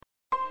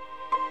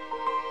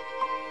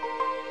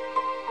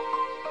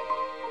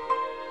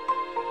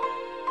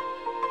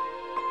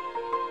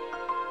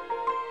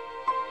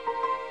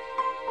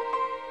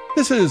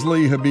This is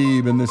Lee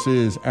Habib, and this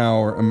is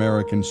Our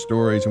American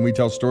Stories, and we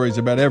tell stories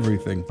about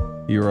everything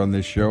here on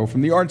this show,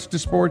 from the arts to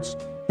sports,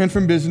 and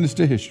from business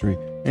to history,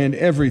 and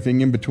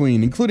everything in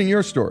between, including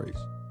your stories.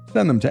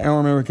 Send them to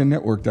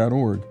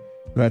ouramericannetwork.org.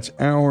 That's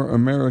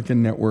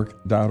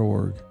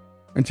ouramericannetwork.org.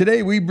 And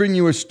today we bring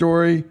you a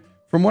story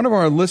from one of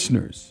our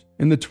listeners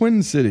in the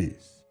Twin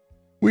Cities.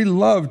 We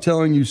love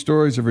telling you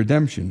stories of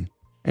redemption,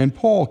 and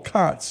Paul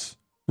Kotz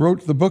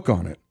wrote the book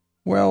on it.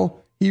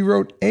 Well, he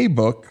wrote a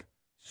book,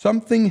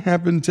 Something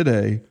Happened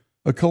Today,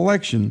 a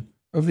collection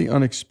of the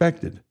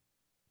unexpected.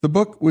 The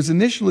book was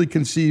initially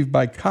conceived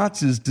by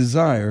Kotz's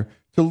desire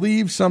to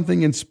leave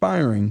something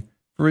inspiring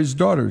for his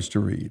daughters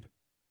to read.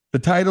 The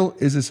title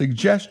is a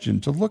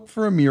suggestion to look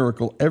for a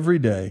miracle every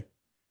day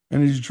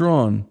and is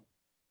drawn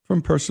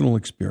from personal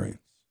experience.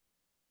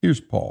 Here's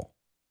Paul.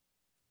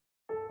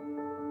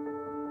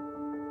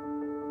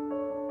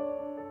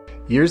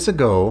 Years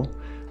ago,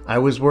 I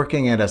was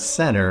working at a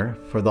center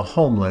for the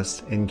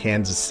homeless in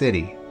Kansas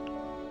City.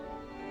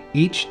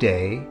 Each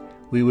day,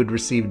 we would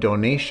receive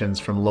donations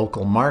from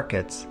local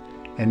markets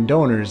and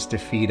donors to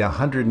feed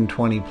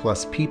 120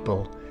 plus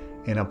people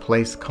in a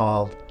place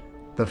called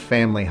the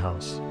Family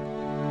House.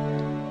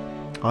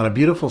 On a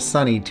beautiful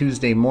sunny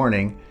Tuesday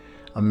morning,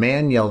 a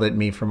man yelled at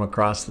me from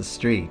across the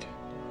street,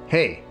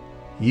 "Hey,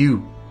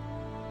 you!"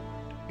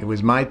 It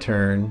was my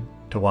turn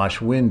to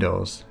wash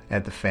windows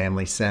at the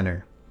family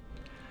center.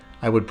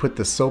 I would put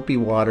the soapy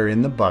water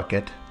in the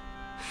bucket,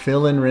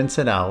 fill and rinse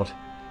it out,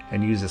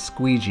 and use a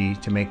squeegee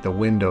to make the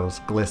windows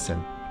glisten.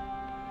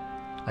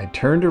 I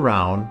turned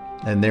around,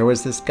 and there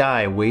was this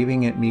guy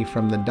waving at me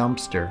from the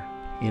dumpster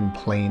in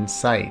plain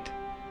sight.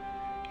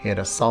 He had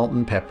a salt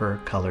and pepper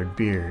colored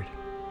beard,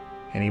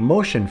 and he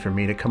motioned for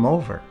me to come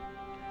over.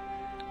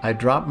 I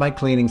dropped my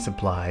cleaning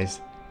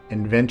supplies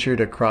and ventured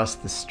across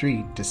the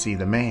street to see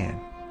the man.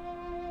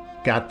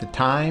 "Got the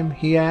time?"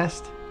 he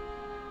asked.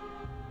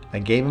 I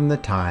gave him the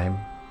time,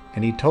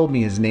 and he told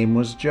me his name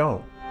was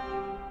Joe.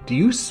 "Do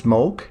you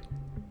smoke?"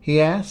 he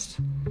asked.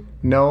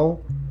 "No."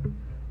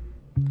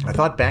 I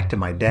thought back to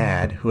my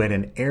dad, who had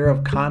an air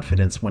of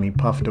confidence when he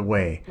puffed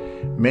away,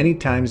 many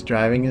times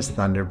driving his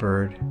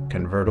Thunderbird,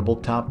 convertible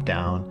top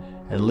down,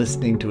 and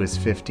listening to his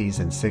 50s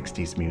and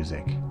 60s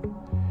music.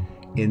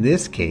 In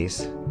this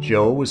case,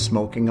 Joe was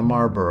smoking a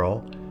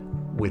Marlboro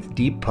with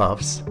deep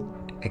puffs,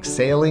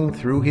 exhaling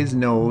through his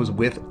nose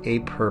with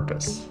a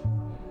purpose.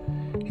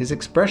 His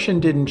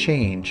expression didn't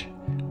change,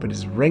 but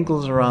his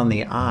wrinkles around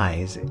the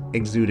eyes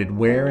exuded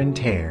wear and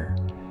tear,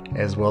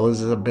 as well as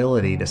his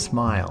ability to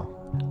smile.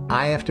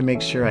 "I have to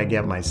make sure I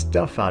get my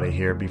stuff out of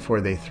here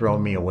before they throw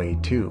me away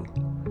too."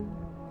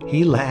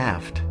 He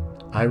laughed.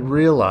 I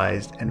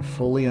realized and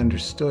fully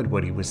understood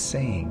what he was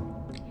saying.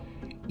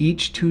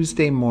 Each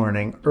Tuesday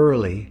morning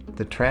early,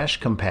 the trash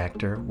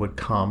compactor would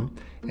come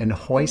and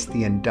hoist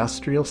the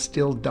industrial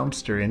steel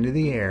dumpster into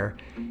the air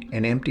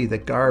and empty the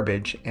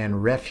garbage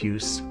and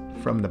refuse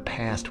from the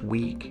past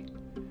week.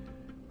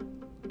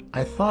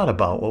 I thought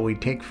about what we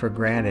take for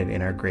granted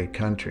in our great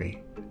country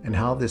and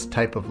how this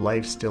type of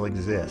life still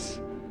exists.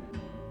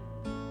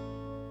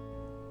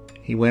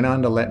 He went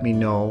on to let me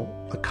know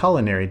a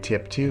culinary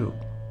tip too.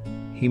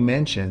 He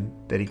mentioned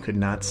that he could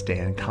not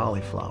stand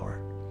cauliflower.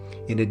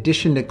 In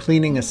addition to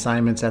cleaning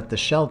assignments at the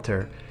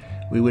shelter,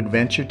 we would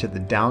venture to the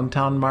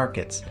downtown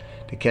markets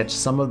to catch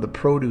some of the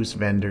produce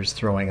vendors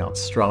throwing out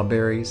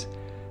strawberries,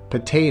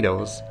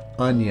 potatoes,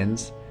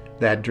 onions,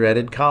 that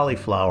dreaded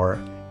cauliflower,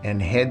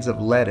 and heads of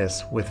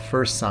lettuce with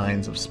first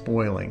signs of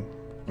spoiling.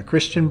 A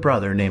Christian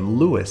brother named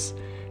Lewis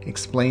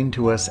explained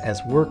to us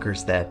as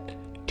workers that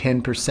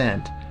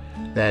 10%,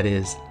 that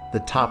is, the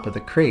top of the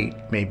crate,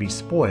 may be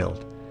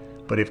spoiled,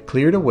 but if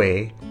cleared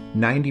away,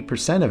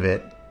 90% of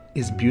it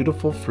is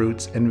beautiful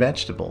fruits and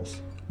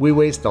vegetables. "We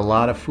waste a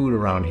lot of food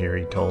around here,"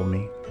 he told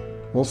me.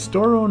 Well,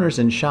 store owners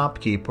and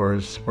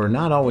shopkeepers were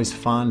not always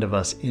fond of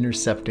us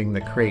intercepting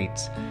the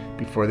crates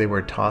before they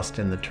were tossed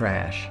in the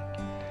trash,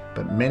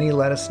 but many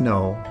let us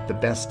know the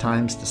best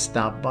times to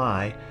stop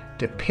by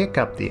to pick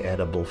up the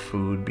edible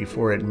food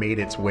before it made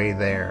its way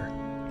there.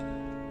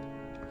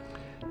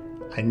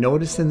 I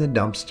noticed in the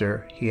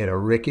dumpster he had a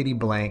rickety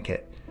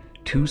blanket,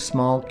 2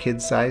 small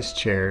kid-sized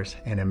chairs,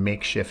 and a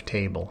makeshift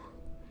table.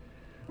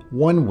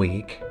 One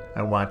week,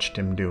 I watched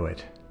him do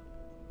it.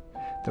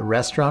 The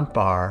restaurant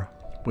bar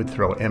would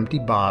throw empty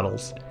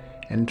bottles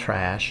and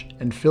trash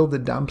and fill the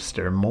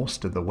dumpster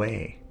most of the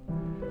way.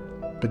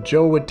 But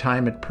Joe would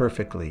time it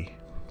perfectly,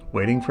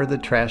 waiting for the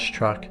trash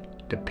truck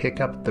to pick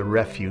up the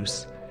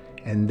refuse,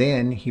 and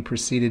then he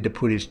proceeded to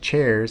put his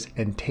chairs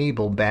and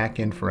table back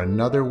in for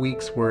another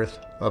week's worth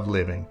of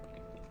living.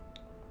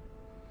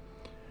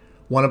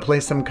 "Want to play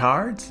some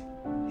cards?"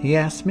 he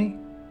asked me.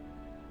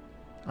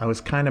 I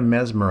was kind of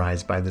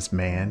mesmerized by this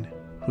man,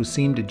 who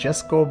seemed to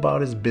just go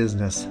about his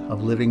business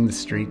of living the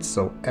streets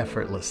so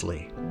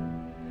effortlessly.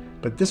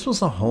 But this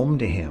was a home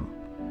to him,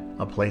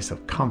 a place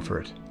of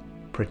comfort,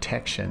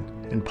 protection,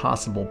 and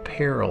possible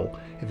peril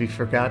if he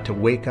forgot to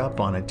wake up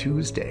on a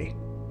Tuesday.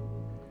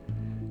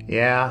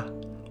 Yeah,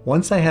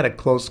 once I had a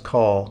close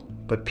call,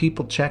 but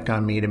people check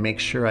on me to make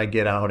sure I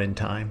get out in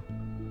time.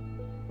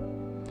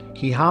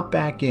 He hopped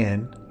back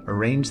in,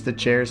 arranged the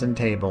chairs and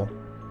table,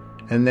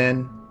 and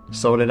then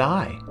so did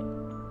I.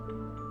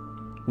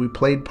 We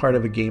played part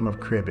of a game of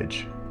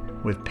cribbage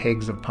with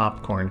pegs of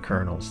popcorn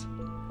kernels.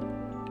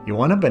 "You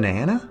want a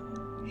banana?"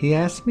 he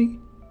asked me.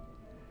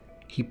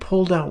 He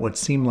pulled out what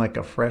seemed like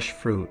a fresh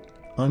fruit,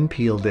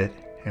 unpeeled it,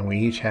 and we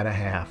each had a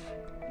half.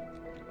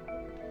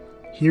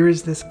 Here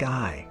is this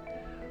guy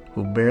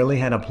who barely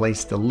had a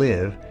place to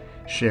live,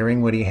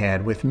 sharing what he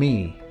had with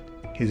me,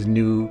 his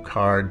new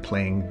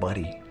card-playing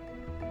buddy.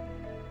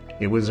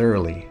 It was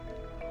early.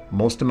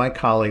 Most of my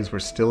colleagues were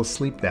still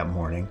asleep that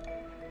morning,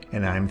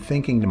 and I'm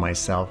thinking to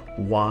myself,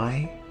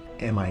 why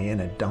am I in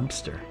a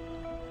dumpster?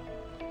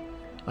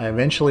 I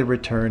eventually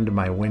returned to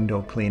my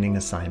window cleaning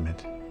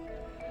assignment.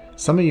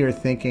 Some of you are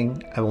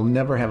thinking I will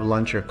never have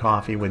lunch or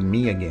coffee with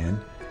me again,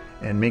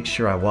 and make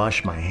sure I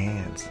wash my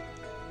hands.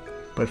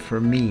 But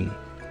for me,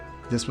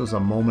 this was a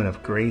moment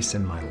of grace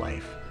in my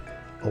life,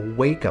 a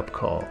wake-up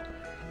call,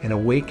 an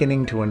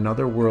awakening to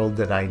another world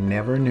that I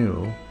never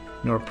knew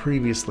nor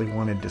previously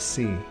wanted to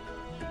see.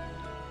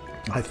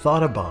 I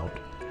thought about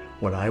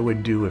what I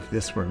would do if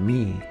this were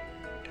me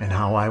and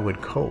how I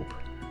would cope.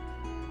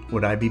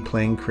 Would I be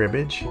playing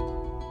cribbage?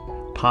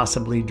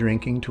 Possibly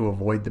drinking to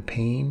avoid the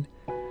pain?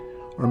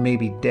 Or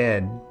maybe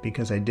dead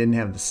because I didn't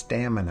have the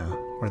stamina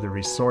or the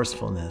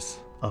resourcefulness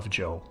of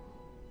Joe?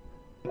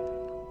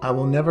 I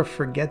will never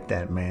forget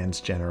that man's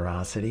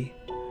generosity,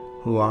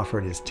 who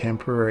offered his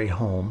temporary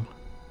home,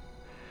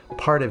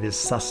 part of his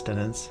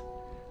sustenance,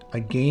 a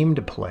game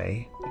to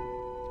play,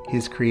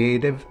 his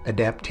creative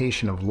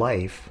adaptation of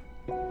life,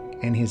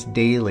 and his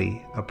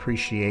daily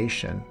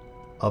appreciation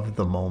of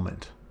the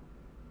moment.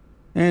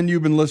 And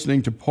you've been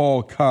listening to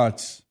Paul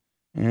Kotz,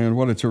 and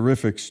what a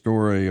terrific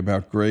story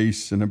about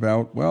grace and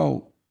about,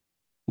 well,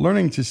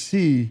 learning to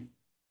see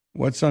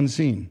what's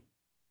unseen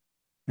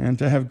and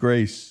to have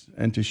grace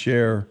and to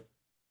share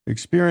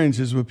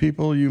experiences with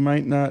people you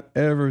might not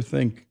ever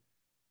think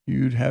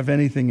you'd have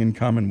anything in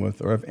common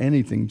with or have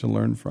anything to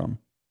learn from.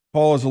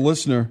 Paul is a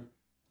listener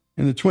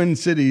in the Twin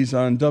Cities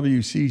on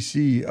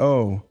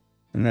WCCO,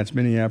 and that's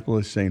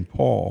Minneapolis, St.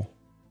 Paul.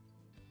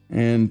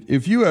 And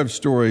if you have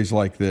stories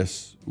like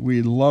this,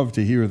 we'd love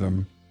to hear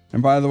them.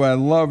 And by the way, I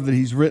love that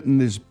he's written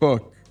this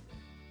book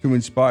to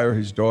inspire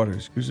his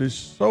daughters, because there's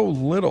so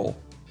little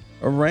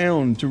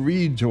around to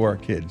read to our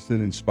kids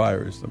that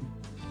inspires them.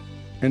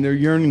 And they're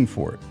yearning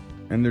for it,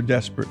 and they're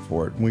desperate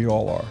for it, and we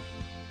all are.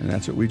 And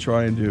that's what we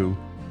try and do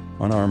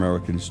on Our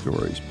American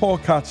Stories. Paul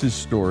Kotz's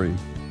story,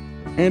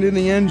 and in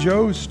the end,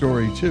 Joe's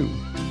story too,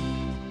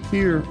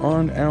 here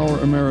on Our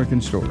American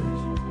Stories.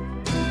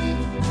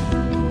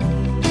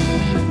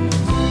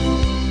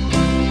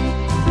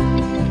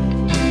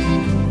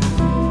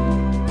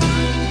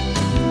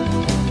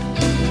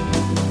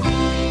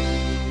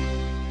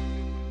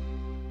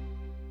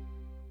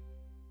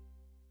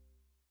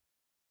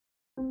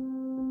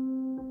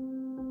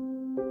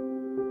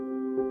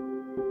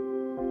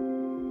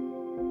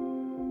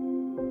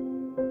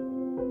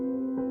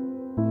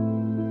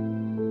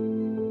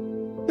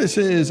 This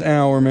is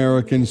Our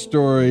American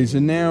Stories,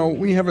 and now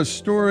we have a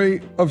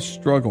story of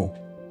struggle.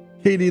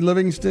 Katie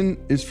Livingston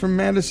is from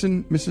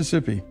Madison,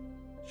 Mississippi.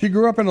 She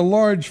grew up in a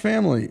large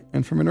family,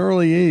 and from an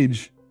early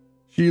age,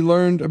 she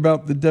learned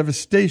about the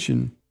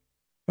devastation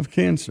of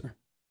cancer.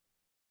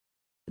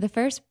 The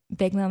first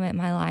big moment in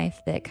my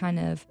life that kind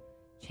of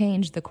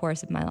changed the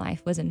course of my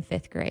life was in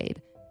 5th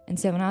grade. And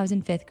so when I was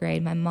in 5th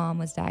grade, my mom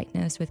was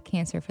diagnosed with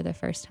cancer for the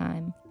first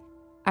time.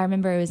 I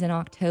remember it was in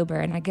October,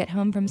 and I get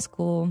home from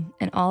school,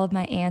 and all of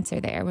my aunts are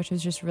there, which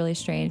was just really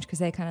strange because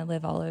they kind of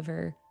live all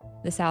over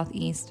the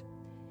Southeast.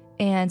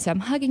 And so I'm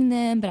hugging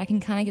them, but I can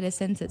kind of get a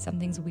sense that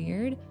something's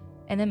weird.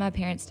 And then my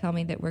parents tell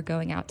me that we're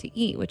going out to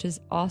eat, which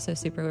is also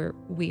super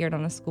weird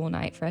on a school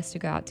night for us to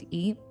go out to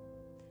eat.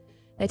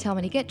 They tell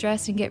me to get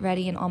dressed and get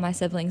ready, and all my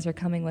siblings are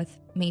coming with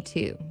me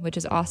too, which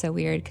is also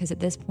weird because at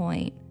this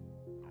point,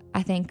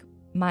 I think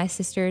my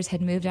sisters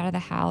had moved out of the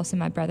house and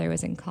my brother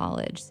was in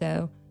college.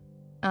 So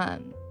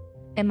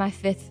in my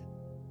 5th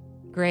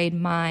grade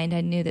mind, I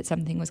knew that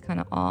something was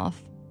kind of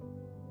off.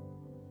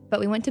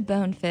 But we went to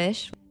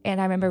Bonefish, and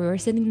I remember we were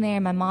sitting there,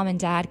 and my mom and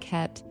dad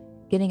kept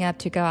getting up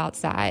to go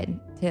outside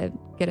to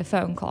get a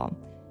phone call.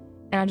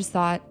 And I just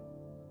thought,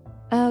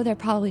 oh, they're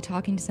probably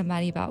talking to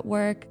somebody about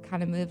work,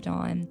 kind of moved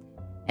on.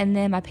 And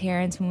then my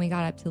parents, when we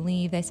got up to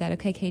leave, they said,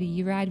 okay, Katie,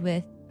 you ride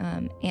with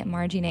Aunt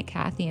Margie and Aunt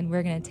Kathy, and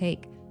we're going to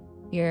take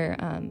your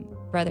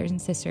brothers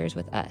and sisters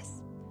with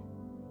us.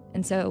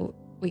 And so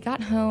we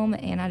got home,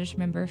 and I just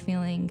remember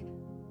feeling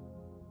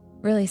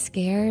really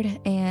scared,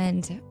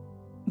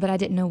 but I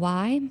didn't know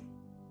why.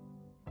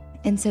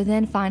 And so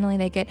then finally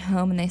they get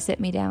home and they sit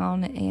me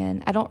down,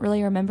 and I don't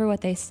really remember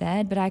what they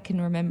said, but I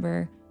can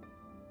remember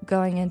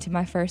going into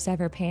my first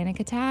ever panic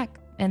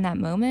attack in that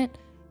moment,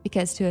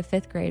 because to a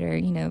 5th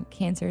grader,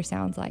 cancer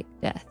sounds like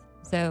death.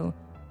 So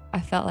I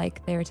felt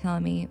like they were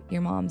telling me,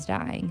 your mom's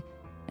dying.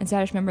 And so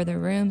I just remember the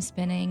room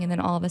spinning, and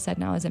then all of a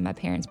sudden I was in my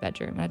parents'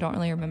 bedroom, and I don't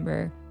really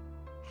remember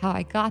how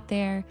I got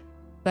there,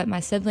 but my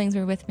siblings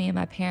were with me and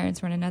my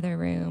parents were in another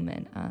room.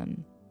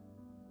 And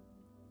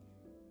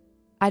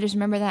I just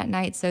remember that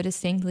night so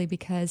distinctly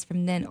because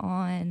from then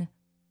on,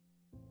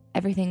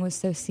 everything was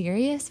so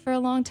serious for a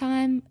long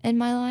time in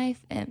my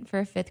life and for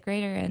a fifth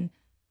grader. And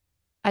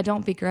I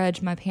don't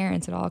begrudge my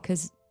parents at all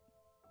because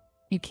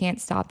you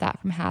can't stop that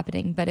from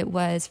happening. But it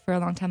was, for a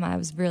long time, I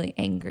was really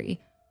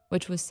angry,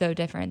 which was so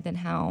different than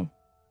how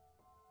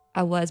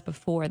I was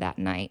before that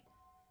night.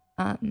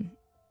 And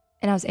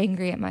I was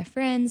angry at my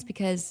friends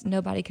because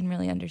nobody can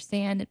really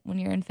understand when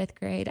you're in fifth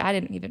grade. I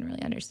didn't even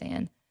really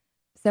understand.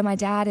 So my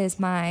dad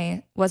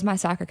was my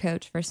soccer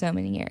coach for so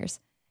many years.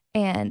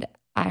 And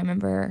I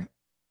remember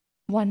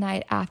one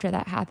night after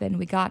that happened,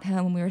 we got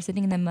home and we were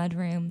sitting in the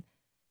mudroom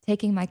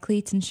taking my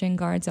cleats and shin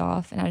guards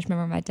off. And I just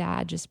remember my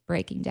dad just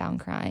breaking down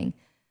crying.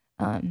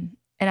 And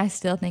I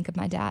still think of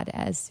my dad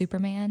as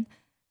Superman.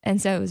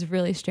 And so it was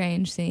really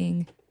strange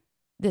seeing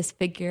this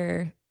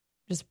figure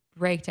just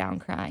break down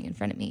crying in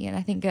front of me. And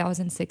I think I was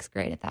in sixth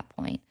grade at that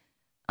point.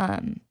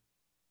 And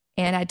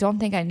I don't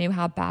think I knew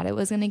how bad it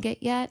was going to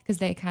get yet because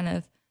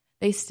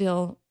they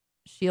still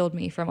shield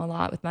me from a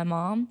lot with my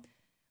mom,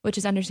 which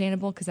is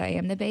understandable because I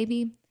am the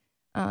baby.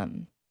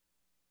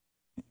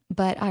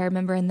 But I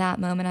remember in that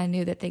moment, I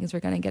knew that things were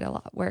going to get a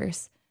lot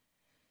worse.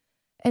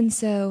 And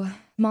so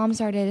mom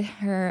started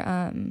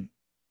her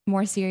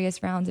more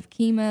serious rounds of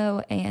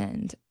chemo,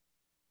 and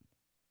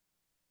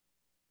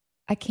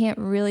I can't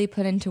really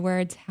put into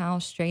words how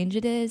strange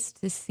it is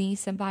to see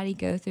somebody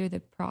go through the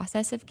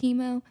process of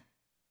chemo.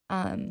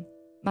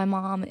 My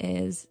mom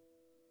is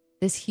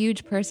this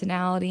huge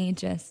personality,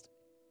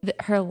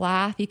 her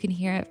laugh, you can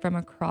hear it from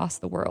across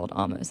the world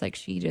almost, like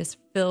she just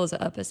fills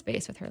up a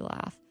space with her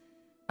laugh.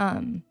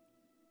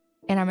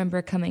 And I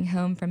remember coming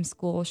home from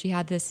school, she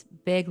had this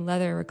big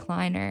leather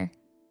recliner,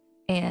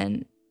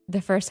 and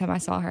the first time I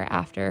saw her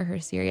after her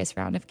serious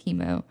round of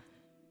chemo,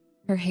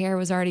 her hair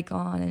was already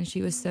gone and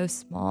she was so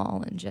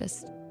small and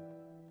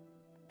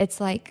it's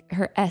like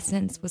her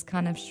essence was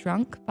kind of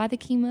shrunk by the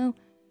chemo.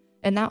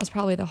 And that was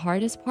probably the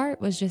hardest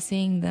part, was just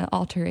seeing the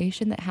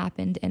alteration that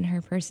happened in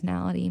her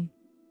personality.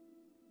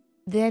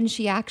 Then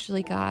she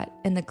actually got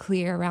in the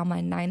clear around my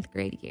 9th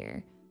grade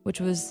year, which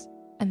was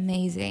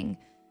amazing.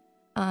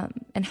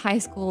 And high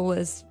school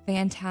was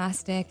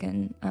fantastic,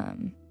 and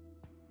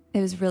it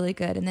was really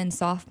good. And then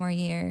sophomore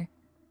year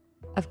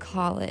of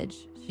college,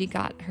 she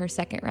got her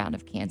second round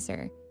of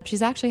cancer.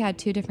 She's actually had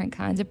 2 different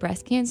kinds of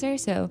breast cancer.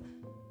 So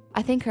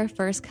I think her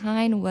first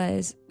kind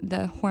was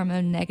the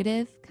hormone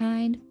negative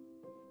kind.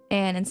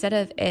 And instead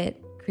of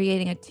it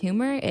creating a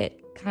tumor,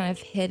 it kind of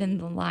hid in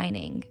the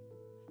lining.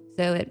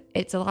 So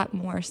it's a lot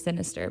more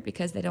sinister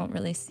because they don't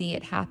really see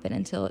it happen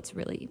until it's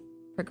really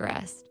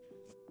progressed.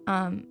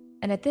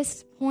 And at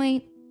this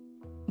point,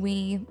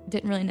 we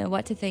didn't really know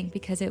what to think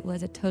because it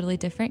was a totally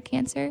different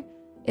cancer.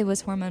 It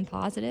was hormone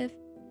positive.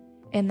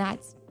 And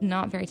that's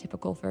not very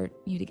typical for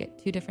you to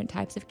get 2 different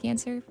types of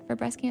cancer for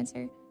breast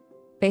cancer.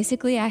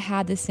 Basically, I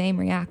had the same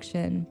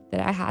reaction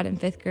that I had in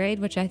 5th grade,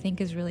 which I think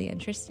is really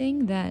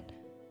interesting, that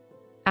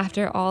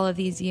after all of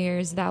these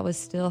years, that was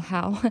still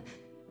how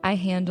I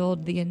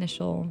handled the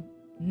initial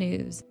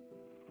news.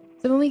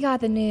 So when we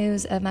got the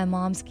news of my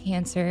mom's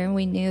cancer,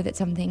 we knew that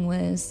something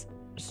was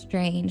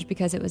strange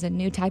because it was a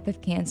new type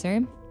of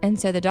cancer. And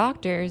so the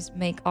doctors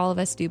make all of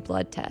us do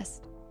blood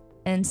tests.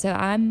 And so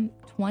I'm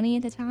 20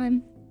 at the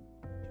time,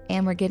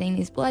 and we're getting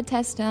these blood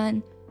tests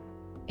done,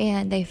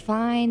 and they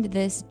find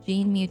this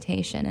gene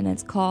mutation, and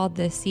it's called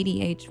the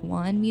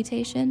CDH1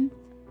 mutation,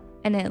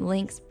 and it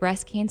links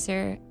breast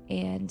cancer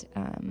and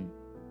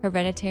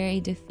hereditary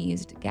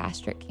diffused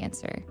gastric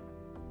cancer.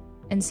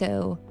 And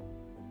so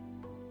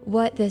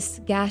what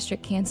this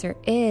gastric cancer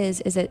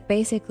is it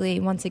basically,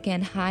 once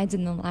again, hides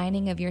in the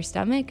lining of your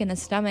stomach, and the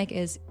stomach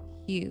is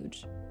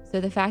huge. So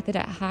the fact that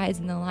it hides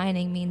in the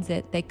lining means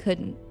that they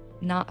couldn't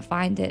not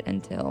find it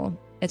until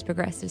it's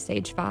progressed to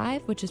stage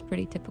 5, which is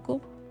pretty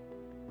typical.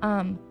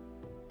 And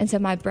so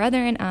my brother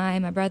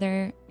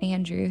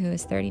Andrew, who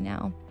is 30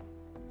 now,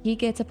 he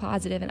gets a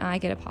positive and I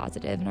get a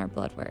positive in our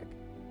blood work.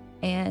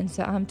 And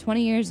so I'm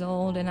 20 years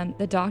old, and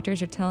the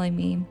doctors are telling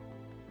me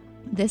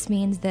this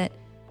means that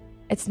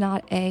it's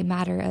not a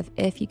matter of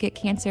if you get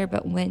cancer,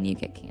 but when you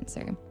get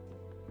cancer.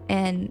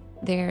 And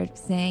they're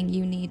saying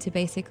you need to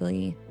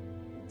basically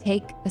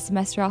take a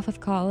semester off of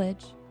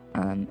college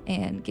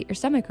and get your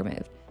stomach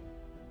removed.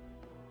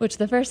 Which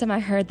the first time I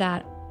heard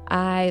that,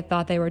 I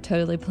thought they were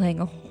totally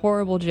playing a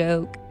horrible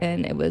joke,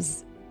 and it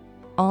was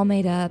all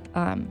made up,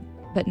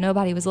 but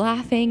nobody was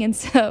laughing. And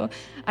so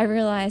I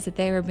realized that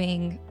they were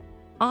being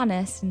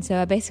honest. And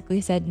so I basically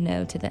said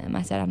no to them.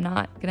 I said, I'm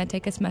not going to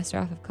take a semester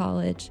off of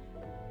college.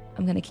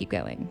 I'm going to keep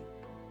going.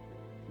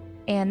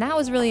 And that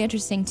was really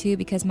interesting too,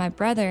 because my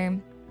brother,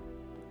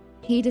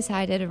 he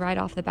decided right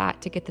off the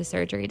bat to get the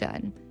surgery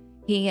done.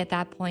 He at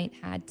that point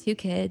had 2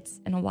 kids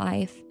and a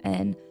wife,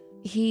 and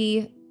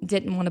he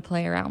didn't want to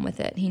play around with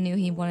it. He knew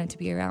he wanted to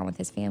be around with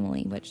his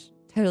family, which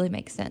totally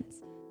makes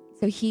sense.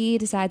 So he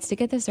decides to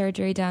get the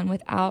surgery done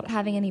without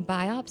having any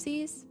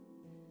biopsies.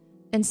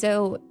 And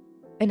so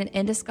in an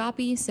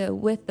endoscopy. So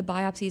with the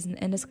biopsies and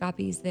the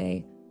endoscopies,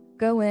 they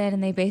go in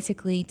and they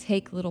basically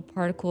take little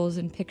particles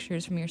and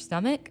pictures from your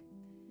stomach.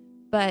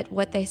 But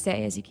what they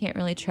say is you can't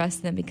really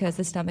trust them because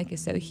the stomach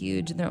is so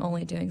huge and they're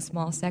only doing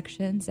small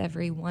sections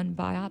every one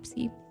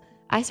biopsy.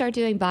 I started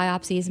doing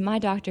biopsies. My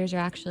doctors are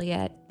actually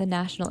at the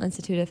National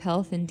Institute of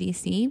Health in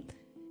DC.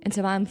 And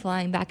so I'm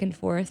flying back and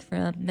forth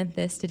from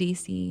Memphis to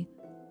DC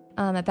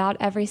about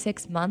every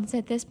 6 months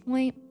at this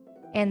point.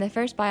 And the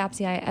first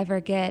biopsy I ever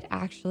get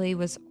actually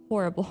was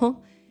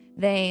horrible.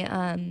 They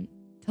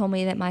told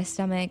me that my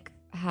stomach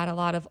had a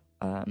lot of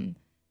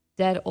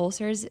dead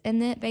ulcers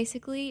in it,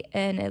 basically,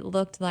 and it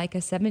looked like a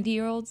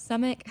 70-year-old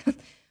stomach,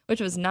 which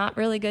was not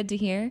really good to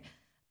hear.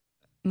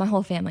 My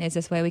whole family is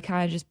this way. We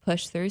kind of just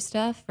push through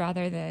stuff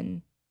rather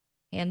than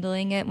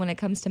handling it when it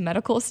comes to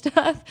medical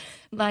stuff.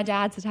 My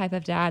dad's the type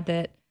of dad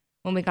that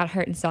when we got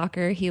hurt in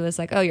soccer, he was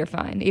like, oh, you're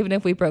fine. Even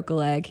if we broke a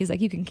leg, he's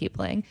like, you can keep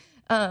playing.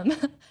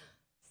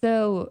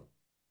 So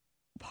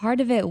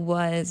part of it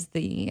was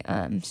the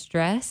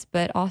stress,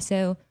 but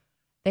also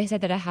they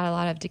said that I had a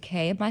lot of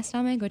decay in my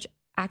stomach, which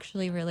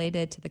actually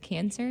related to the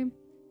cancer.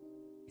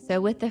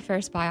 So with the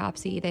first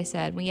biopsy, they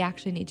said, we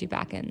actually need you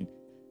back in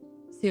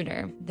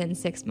sooner than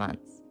 6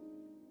 months.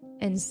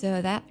 And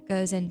so that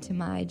goes into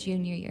my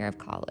junior year of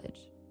college.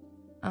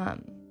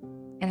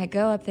 And I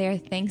go up there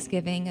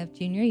Thanksgiving of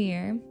junior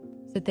year,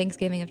 so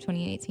Thanksgiving of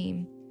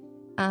 2018.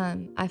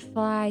 I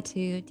fly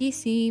to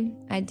DC,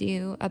 I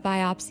do a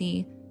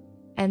biopsy,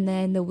 and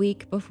then the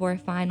week before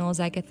finals,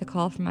 I get the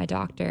call from my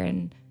doctor,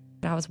 and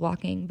I was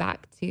walking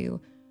back to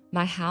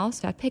my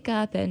house. So I pick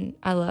up, and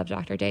I love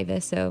Dr.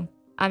 Davis, so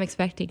I'm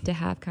expecting to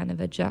have kind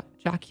of a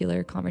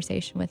jocular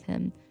conversation with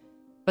him.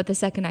 But the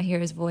second I hear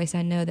his voice,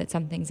 I know that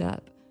something's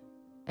up.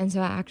 And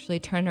so I actually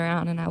turn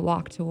around and I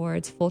walk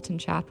towards Fulton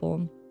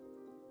Chapel,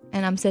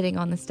 and I'm sitting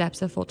on the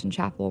steps of Fulton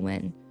Chapel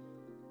when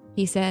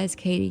he says,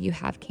 Katie, you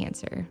have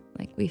cancer.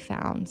 Like, we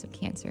found some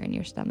cancer in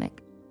your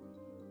stomach.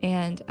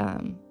 And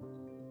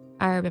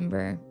I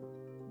remember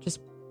just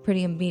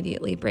pretty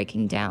immediately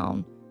breaking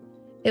down.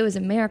 It was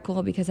a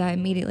miracle because I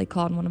immediately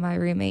called one of my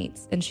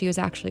roommates, and she was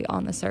actually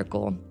on the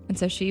circle. And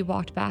so she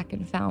walked back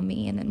and found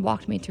me and then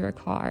walked me to her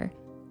car.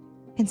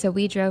 And so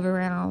we drove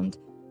around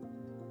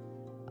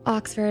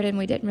Oxford, and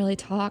we didn't really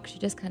talk. She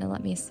just kind of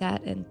let me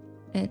sit and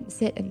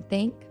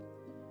think.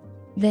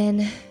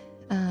 Then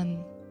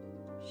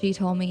she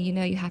told me,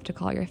 you have to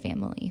call your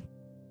family.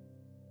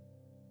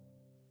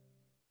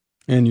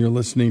 And you're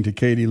listening to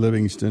Katie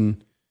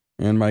Livingston,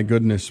 and my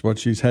goodness, what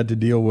she's had to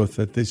deal with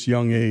at this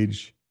young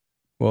age.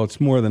 Well,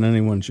 it's more than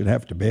anyone should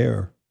have to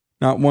bear.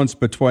 Not once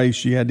but twice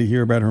she had to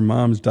hear about her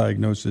mom's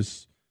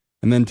diagnosis,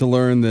 and then to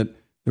learn that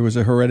there was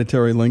a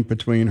hereditary link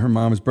between her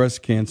mom's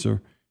breast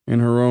cancer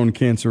and her own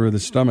cancer of the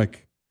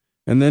stomach,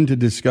 and then to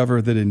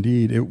discover that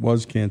indeed it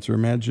was cancer.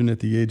 Imagine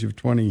at the age of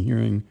 20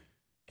 hearing,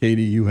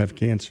 Katie, you have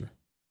cancer.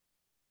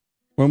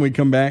 When we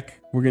come back,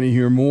 we're going to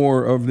hear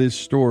more of this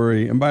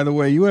story. And by the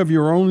way, you have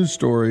your own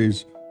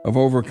stories of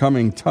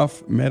overcoming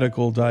tough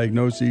medical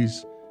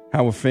diagnoses,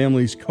 how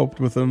families coped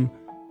with them.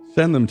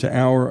 Send them to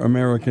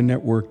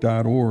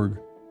ouramericannetwork.org.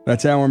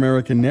 That's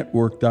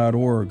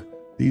ouramericannetwork.org.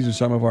 These are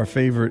some of our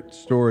favorite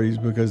stories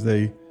because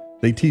they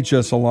teach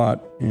us a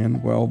lot.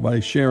 And, well, by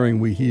sharing,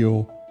 we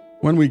heal.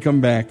 When we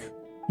come back,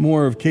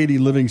 more of Katie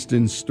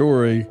Livingston's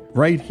story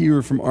right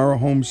here from our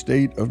home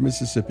state of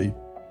Mississippi.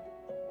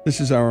 This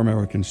is Our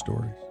American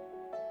Stories.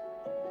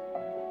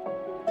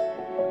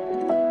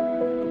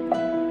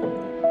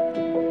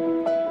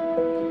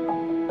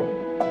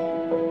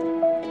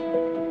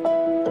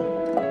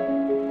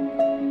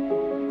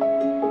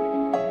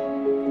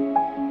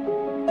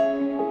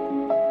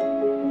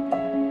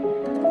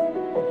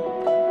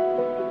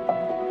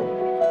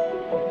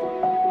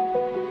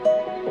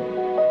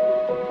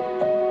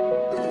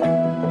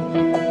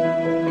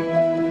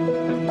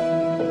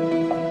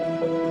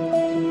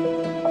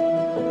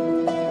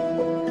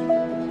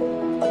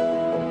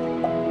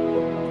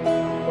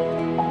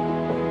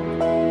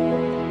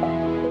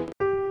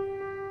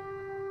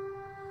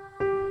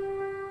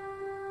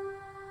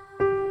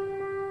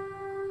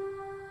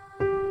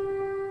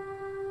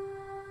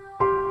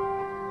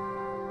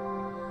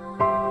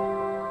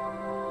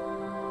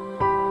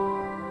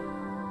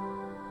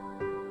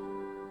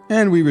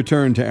 And we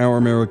return to Our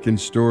American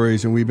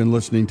Stories, and we've been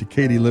listening to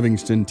Katie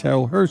Livingston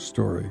tell her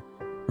story.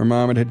 Her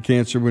mom had had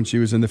cancer when she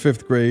was in the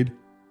 5th grade,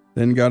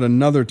 then got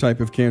another type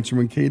of cancer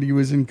when Katie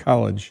was in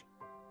college,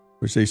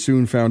 which they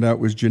soon found out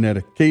was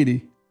genetic.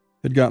 Katie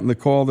had gotten the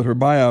call that her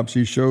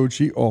biopsy showed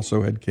she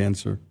also had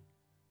cancer,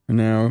 and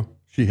now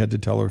she had to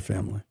tell her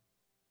family.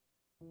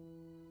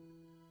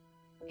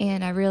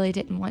 And I really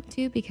didn't want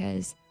to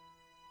because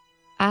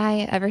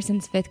I, ever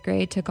since 5th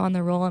grade, took on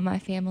the role in my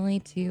family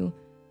to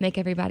make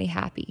everybody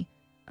happy.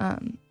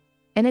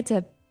 And it's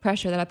a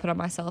pressure that I put on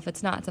myself.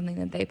 It's not something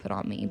that they put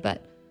on me,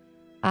 but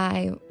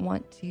I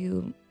want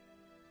to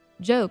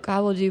joke. I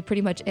will do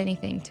pretty much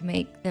anything to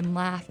make them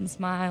laugh and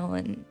smile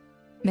and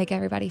make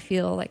everybody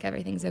feel like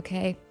everything's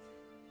okay.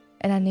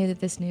 And I knew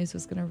that this news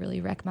was going to really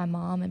wreck my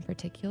mom in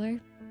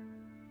particular.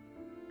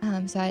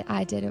 So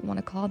I didn't want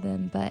to call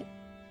them, but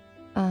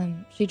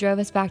she drove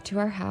us back to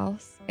our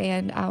house,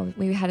 and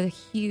we had a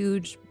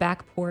huge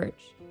back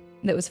porch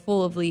that was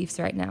full of leaves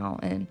right now.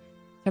 And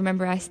I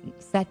remember I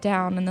sat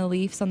down on the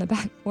leaves on the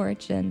back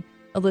porch, and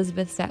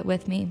Elizabeth sat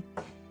with me,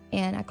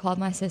 and I called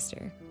my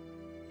sister,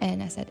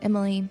 and I said,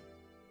 Emily,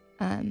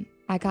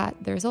 I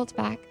got the results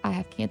back. I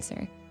have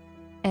cancer.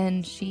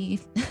 And she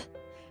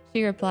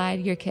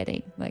replied, you're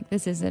kidding. Like,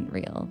 this isn't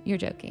real. You're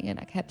joking. And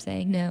I kept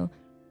saying, no,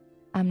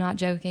 I'm not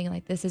joking.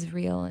 Like, this is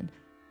real. And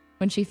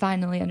when she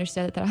finally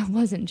understood that I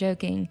wasn't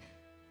joking,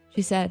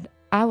 she said,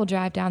 I will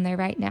drive down there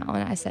right now.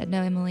 And I said,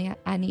 no, Emily,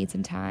 I need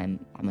some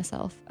time by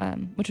myself,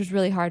 which was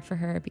really hard for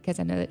her because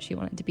I know that she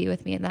wanted to be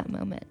with me in that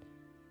moment.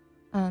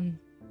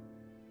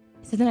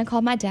 So then I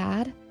called my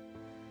dad,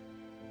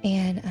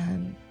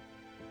 and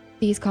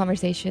these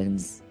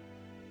conversations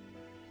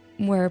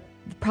were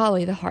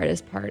probably the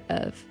hardest part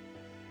of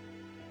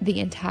the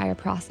entire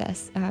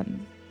process.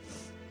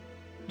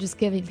 Just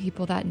giving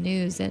people that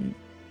news and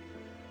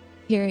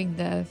hearing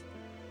the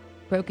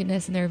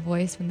brokenness in their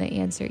voice when they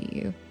answer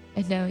you,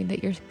 and knowing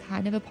that you're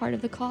kind of a part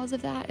of the cause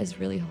of that is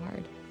really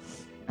hard.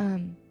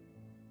 So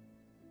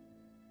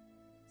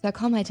I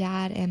called my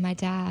dad, and my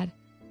dad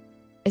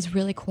is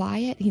really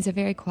quiet. He's a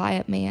very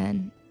quiet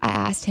man. I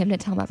asked him to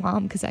tell my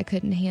mom because I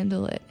couldn't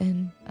handle it.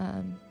 And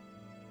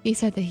he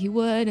said that he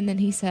would. And then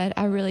he said,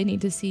 I really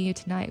need to see you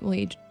tonight.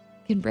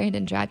 Can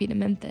Brandon drive you to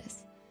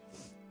Memphis?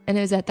 And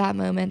it was at that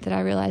moment that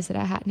I realized that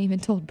I hadn't even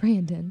told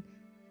Brandon.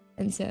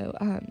 And so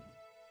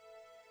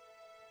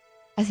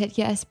I said,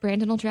 yes,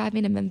 Brandon will drive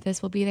me to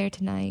Memphis. We'll be there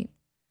tonight.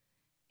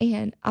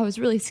 And I was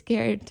really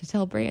scared to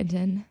tell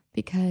Brandon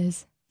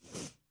because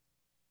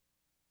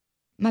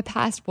my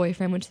past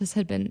boyfriend, which this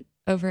had been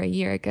over a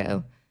year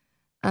ago,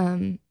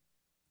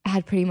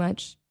 had pretty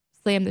much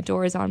slammed the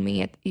doors on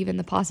me at even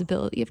the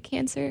possibility of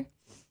cancer.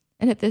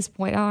 And at this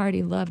point, I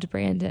already loved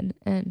Brandon,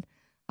 and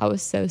I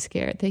was so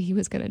scared that he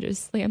was going to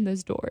just slam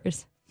those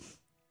doors.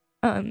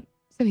 So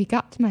he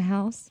got to my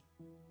house,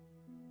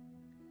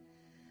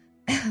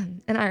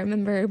 and I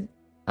remember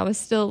I was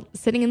still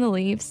sitting in the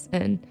leaves,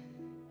 and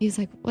he's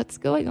like, what's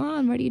going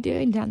on? What are you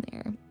doing down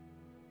there?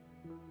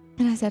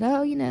 And I said,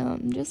 oh,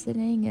 I'm just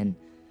sitting. And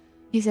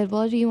he said,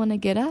 well, do you want to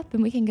get up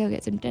and we can go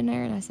get some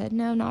dinner? And I said,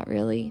 no, not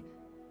really.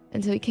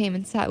 And so he came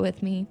and sat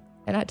with me,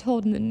 and I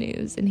told him the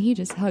news, and he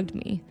just hugged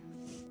me.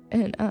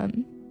 And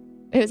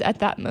it was at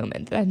that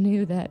moment that I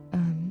knew that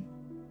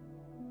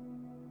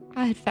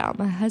I had found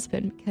my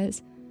husband,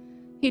 because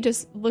he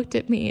just looked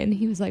at me and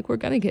he was like, we're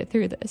going to get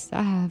through this.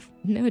 I have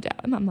no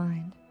doubt in my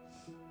mind.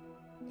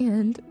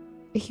 And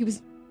he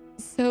was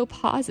so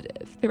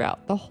positive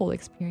throughout the whole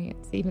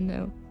experience, even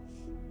though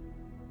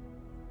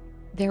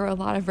there were a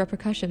lot of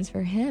repercussions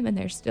for him, and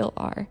there still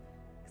are,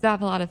 because I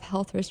have a lot of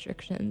health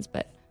restrictions,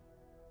 but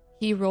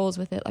he rolls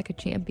with it like a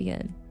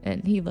champion,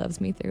 and he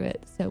loves me through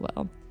it so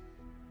well.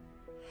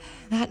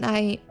 That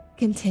night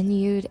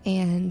continued,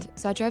 and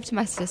so I drove to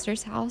my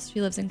sister's house. She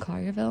lives in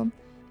Collierville,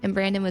 and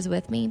Brandon was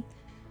with me.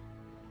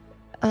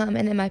 And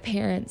then my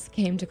parents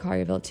came to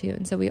Collierville too,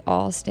 and so we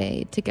all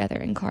stayed together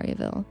in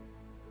Collierville.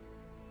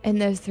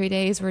 And those 3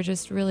 days were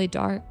just really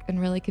dark and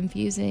really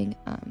confusing.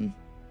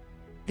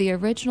 The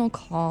original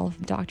call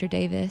from Dr.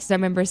 Davis, I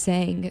remember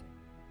saying,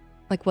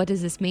 like, what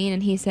does this mean?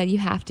 And he said, you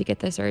have to get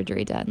the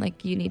surgery done.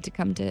 Like, you need to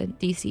come to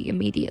DC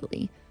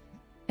immediately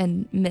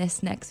and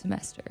miss next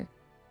semester.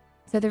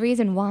 So the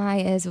reason why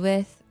is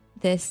with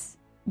this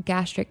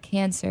gastric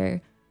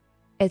cancer,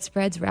 it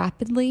spreads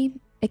rapidly.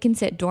 It can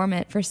sit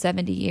dormant for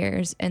 70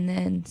 years, and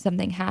then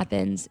something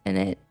happens, and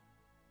it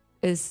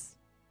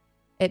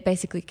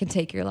basically can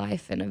take your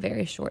life in a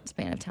very short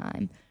span of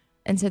time.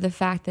 And so the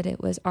fact that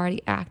it was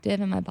already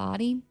active in my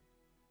body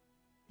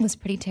was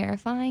pretty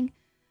terrifying.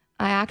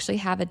 I actually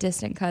have a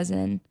distant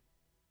cousin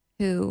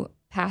who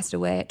passed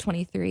away at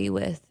 23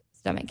 with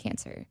stomach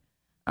cancer.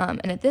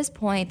 And at this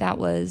point, that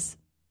was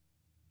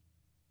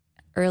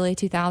early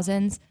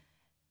 2000s.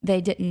 They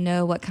didn't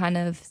know what kind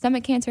of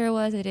stomach cancer it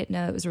was. They didn't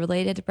know it was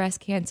related to breast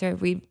cancer.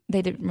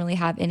 They didn't really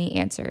have any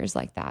answers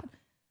like that.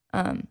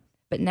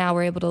 But now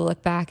we're able to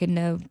look back and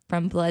know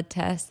from blood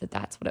tests that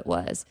that's what it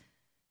was.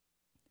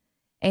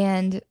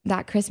 And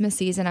that Christmas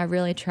season, I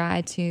really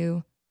tried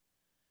to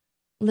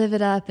live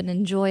it up and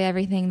enjoy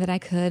everything that I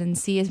could and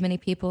see as many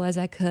people as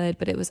I could.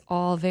 But it was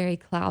all very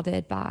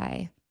clouded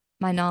by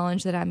my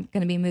knowledge that I'm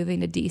going to be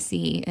moving to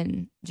DC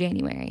in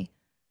January.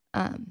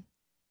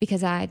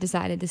 Because I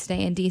decided to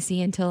stay in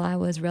DC until I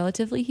was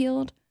relatively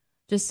healed,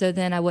 just so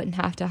then I wouldn't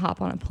have to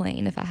hop on a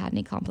plane if I had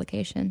any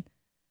complication.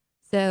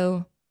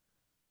 So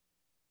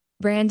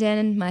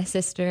Brandon, my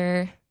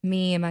sister,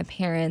 me, and my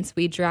parents,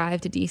 we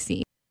drive to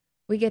DC.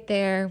 We get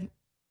there,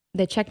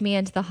 they check me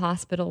into the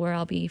hospital where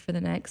I'll be for the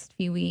next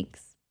few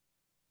weeks.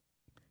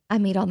 I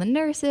meet all the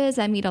nurses,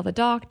 I meet all the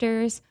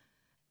doctors.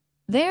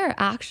 They're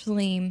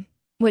actually,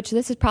 which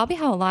this is probably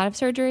how a lot of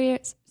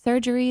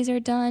surgeries are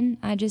done.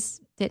 I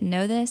just didn't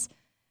know this.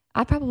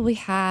 I probably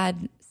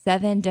had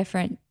 7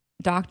 different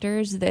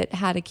doctors that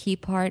had a key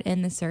part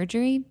in the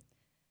surgery.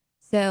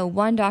 So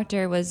one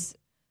doctor was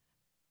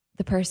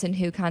the person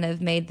who kind of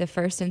made the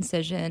first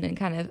incision and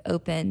kind of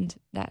opened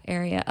that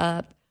area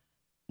up,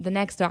 the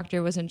next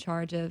doctor was in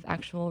charge of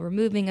actual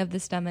removing of the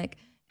stomach.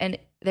 And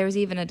there was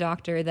even a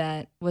doctor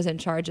that was in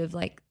charge of,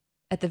 like,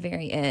 at the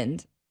very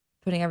end,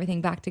 putting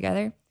everything back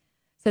together.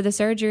 So the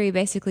surgery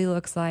basically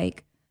looks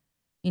like,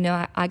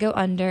 I go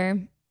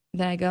under,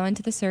 then I go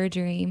into the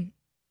surgery.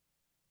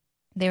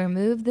 They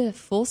remove the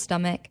full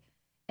stomach,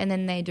 and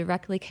then they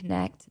directly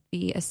connect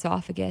the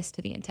esophagus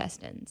to the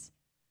intestines.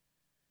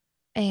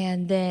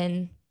 And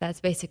then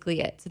that's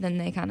basically it. So then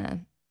they kind of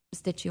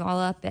stitch you all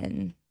up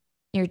and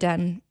you're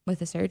done with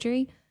the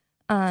surgery.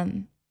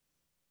 I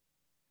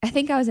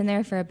think I was in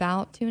there for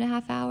about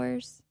 2.5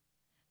 hours.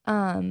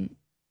 And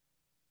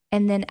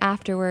then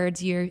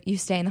afterwards, you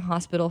stay in the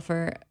hospital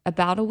for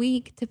about a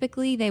week.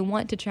 Typically, they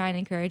want to try and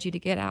encourage you to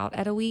get out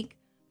at a week,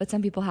 but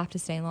some people have to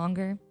stay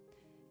longer.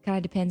 Kind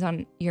of depends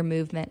on your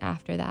movement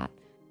after that.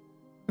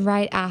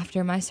 Right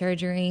after my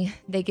surgery,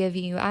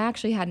 I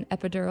actually had an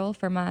epidural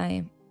for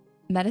my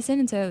medicine,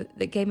 and so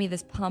they gave me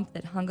this pump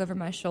that hung over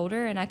my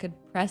shoulder, and I could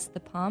press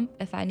the pump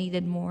if I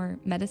needed more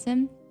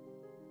medicine.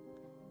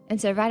 And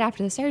so right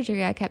after the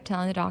surgery, I kept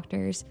telling the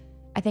doctors,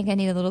 I think I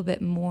need a little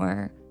bit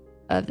more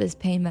of this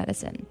pain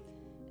medicine.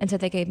 And so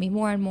they gave me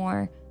more and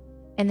more.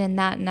 And then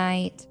that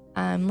night,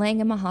 I'm laying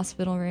in my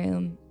hospital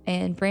room,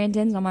 and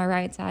Brandon's on my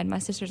right side, my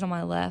sister's on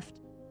my left,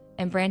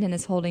 and Brandon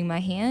is holding my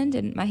hand,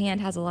 and my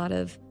hand has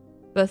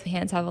both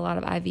hands have a lot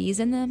of IVs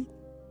in them.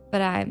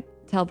 But I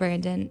tell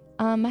Brandon,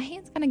 my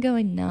hand's kind of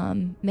going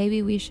numb.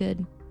 Maybe we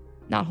should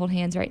not hold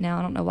hands right now.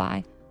 I don't know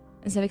why.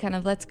 And so we kind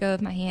of lets go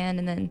of my hand,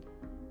 and then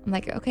I'm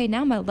like, okay,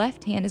 now my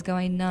left hand is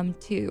going numb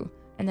too.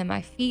 And then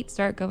my feet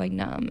start going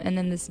numb. And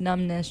then this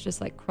numbness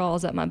just like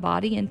crawls up my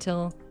body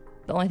until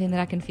the only thing that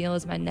I can feel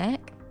is my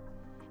neck.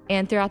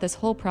 And throughout this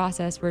whole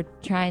process, we're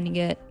trying to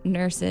get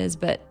nurses,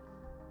 but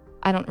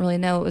I don't really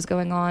know what was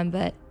going on,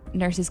 but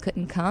nurses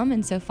couldn't come.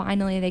 And so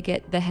finally they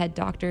get the head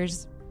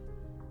doctors.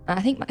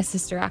 I think my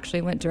sister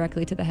actually went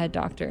directly to the head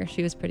doctor.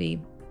 She was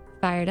pretty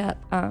fired up.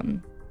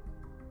 And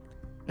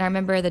I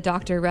remember the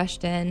doctor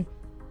rushed in.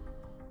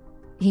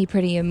 He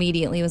pretty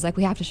immediately was like,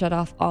 we have to shut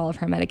off all of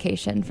her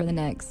medication for the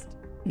next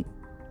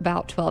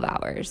about 12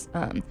 hours.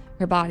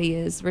 Her body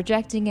is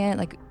rejecting it.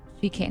 Like,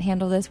 she can't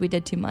handle this. We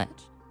did too much.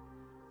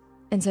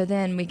 And so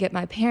then we get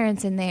my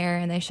parents in there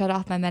and they shut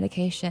off my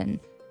medication.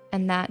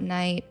 And that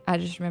night, I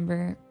just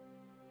remember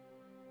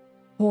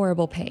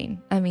horrible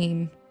pain. I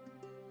mean,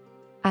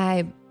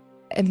 I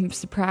am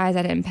surprised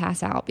I didn't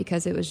pass out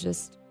because it was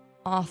just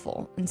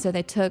awful. And so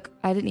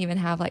I didn't even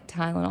have like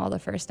Tylenol the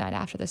first night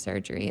after the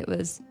surgery. It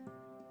was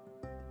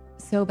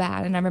so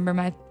bad. And I remember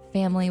my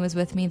family was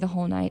with me the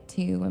whole night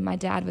too. And my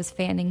dad was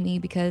fanning me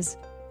because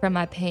from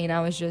my pain,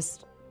 I was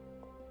just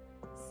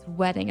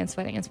sweating and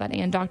sweating and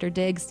sweating. And Dr.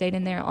 Diggs stayed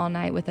in there all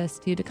night with us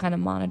too to kind of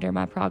monitor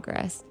my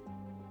progress.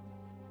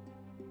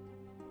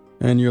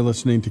 And you're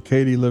listening to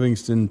Katie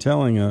Livingston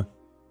telling a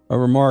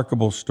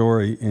remarkable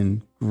story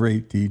in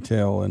great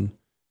detail. And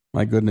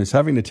my goodness,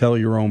 having to tell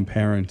your own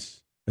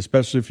parents,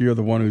 especially if you're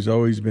the one who's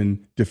always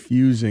been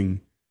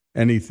diffusing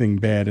anything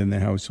bad in the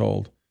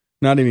household.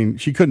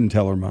 She couldn't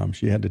tell her mom.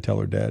 She had to tell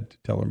her dad to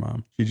tell her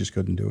mom. She just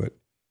couldn't do it.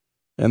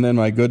 And then,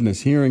 my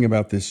goodness, hearing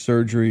about this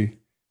surgery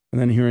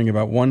and then hearing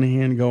about one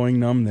hand going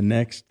numb, the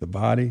next, the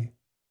body.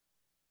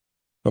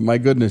 But my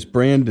goodness,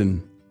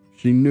 Brandon,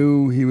 she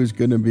knew he was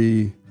going to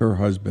be her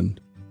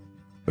husband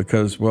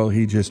because, well,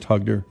 he just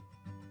hugged her.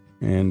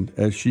 And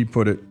as she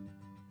put it,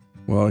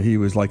 well, he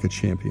was like a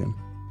champion.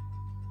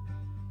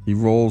 He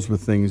rolls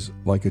with things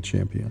like a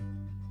champion.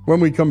 When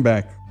we come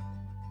back,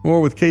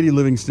 more with Katie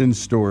Livingston's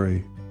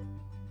story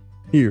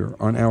here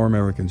on Our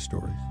American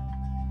Stories.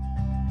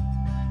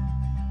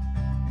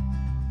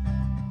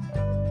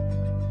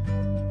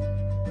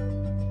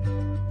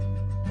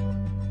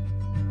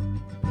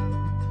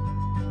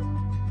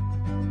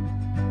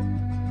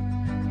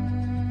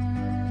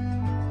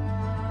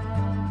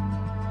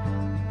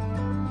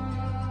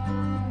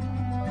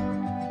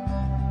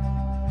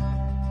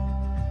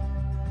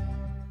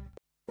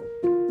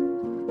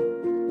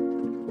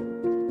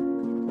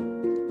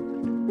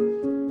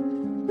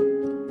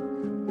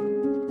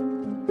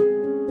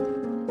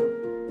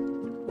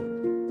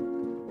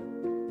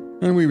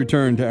 And we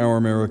return to Our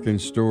American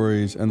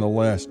Stories and the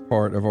last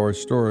part of our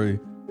story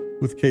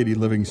with Katie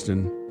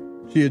Livingston.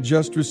 She had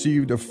just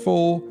received a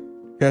full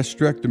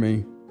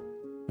gastrectomy,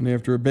 and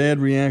after a bad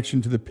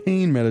reaction to the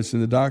pain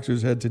medicine, the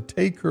doctors had to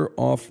take her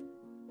off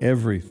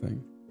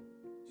everything.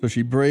 So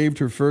she braved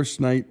her first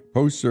night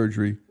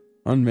post-surgery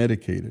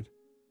unmedicated.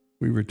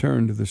 We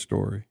return to the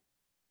story.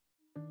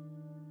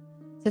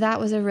 So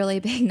that was a really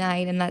big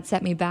night, and that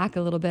set me back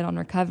a little bit on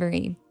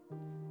recovery.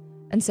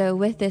 And so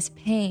with this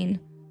pain,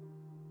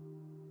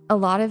 a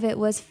lot of it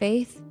was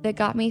faith that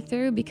got me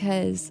through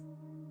because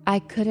I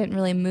couldn't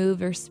really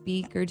move or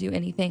speak or do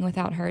anything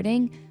without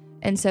hurting.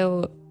 And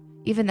so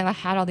even though I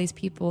had all these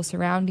people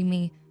surrounding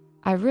me,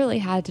 I really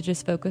had to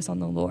just focus on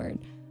the Lord.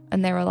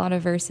 And there were a lot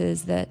of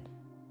verses that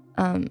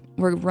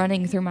were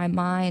running through my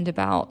mind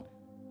about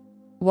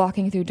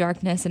walking through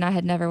darkness, and I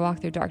had never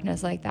walked through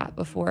darkness like that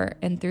before,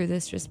 and through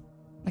this just,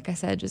 like I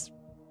said, just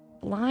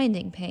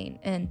blinding pain.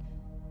 And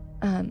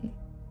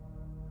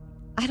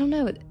I don't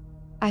know,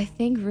 I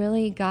think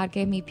really God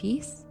gave me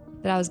peace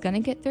that I was going to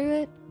get through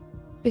it,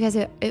 because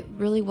it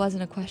really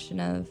wasn't a question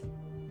of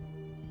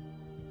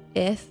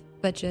if,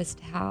 but just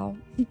how.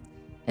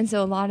 And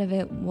so a lot of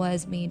it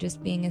was me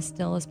just being as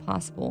still as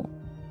possible.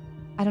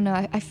 I don't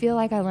know, I feel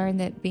like I learned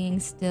that being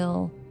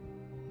still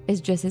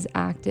is just as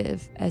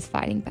active as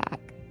fighting back,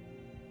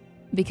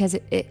 because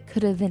it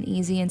could have been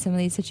easy in some of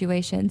these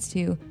situations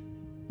to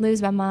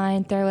lose my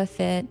mind, throw a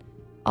fit,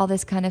 all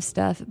this kind of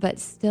stuff, but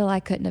still I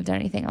couldn't have done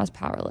anything. I was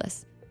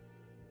powerless.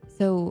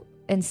 So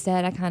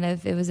instead,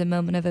 it was a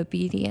moment of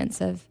obedience,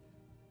 of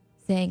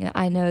saying,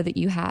 I know that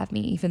you have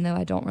me, even though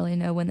I don't really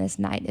know when this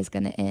night is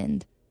going to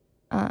end.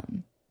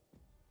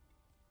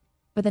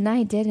 But the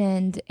night did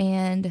end,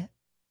 and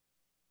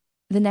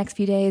the next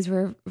few days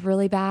were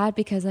really bad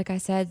because, like I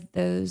said,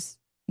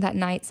 that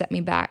night set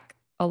me back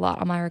a lot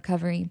on my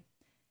recovery.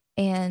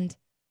 And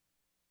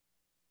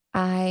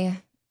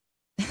I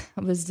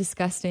was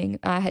disgusting.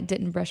 I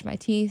didn't brush my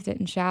teeth,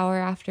 didn't shower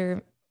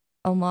after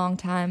a long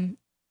time.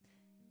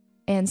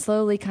 And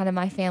slowly kind of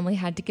my family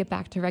had to get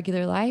back to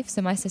regular life.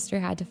 So my sister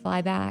had to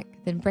fly back.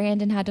 Then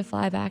Brandon had to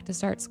fly back to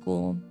start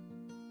school.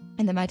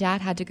 And then my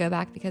dad had to go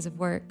back because of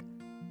work.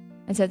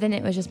 And so then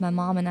it was just my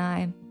mom and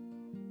I.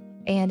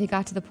 And it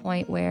got to the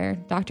point where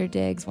Dr.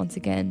 Diggs, once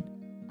again,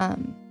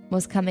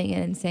 was coming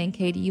in and saying,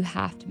 Katie, you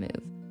have to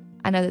move.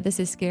 I know that this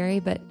is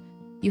scary, but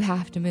you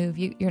have to move.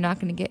 You're not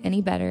going to get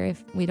any better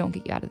if we don't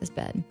get you out of this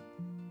bed.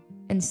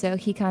 And so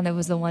he kind of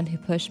was the one who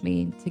pushed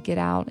me to get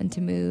out and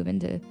to move and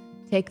to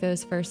take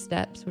those first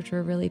steps, which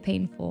were really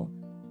painful.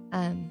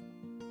 And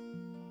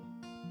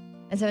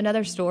so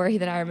another story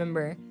that I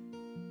remember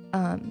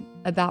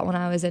about when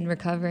I was in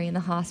recovery in the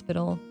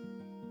hospital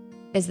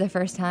is the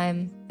first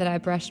time that I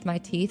brushed my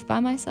teeth by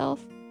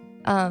myself.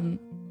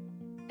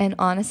 And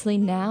honestly,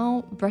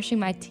 now brushing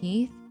my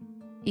teeth,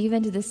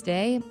 even to this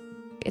day,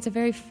 it's a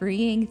very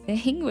freeing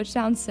thing, which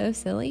sounds so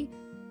silly.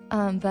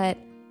 But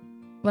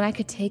when I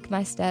could take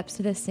my steps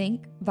to the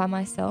sink by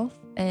myself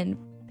and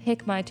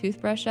pick my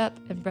toothbrush up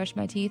and brush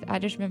my teeth, I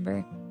just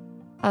remember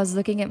I was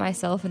looking at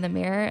myself in the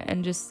mirror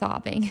and just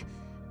sobbing,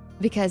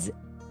 because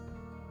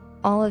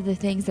all of the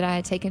things that I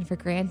had taken for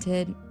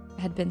granted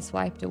had been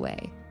swiped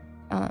away.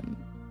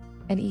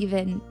 And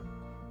even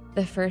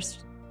the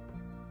first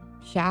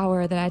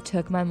shower that I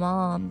took my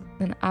mom,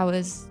 and I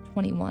was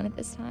 21 at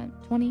this time,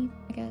 20,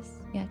 I guess.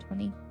 Yeah,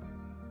 20.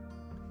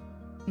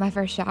 My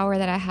first shower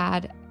that I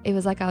had, it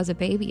was like I was a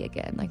baby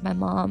again. Like my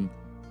mom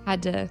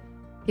had to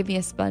give me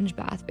a sponge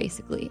bath,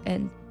 basically.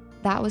 And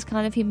that was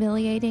kind of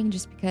humiliating,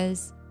 just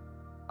because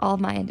all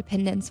of my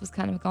independence was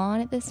kind of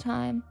gone at this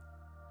time.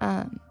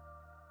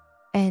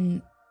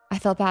 And I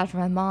felt bad for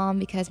my mom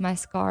because my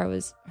scar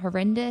was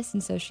horrendous.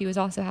 And so she was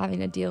also having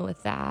to deal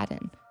with that.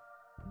 And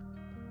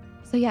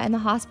so, yeah, in the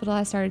hospital,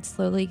 I started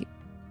slowly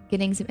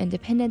getting some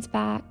independence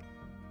back.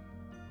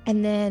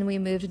 And then we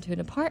moved into an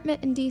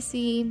apartment in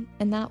DC,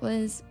 and that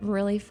was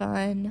really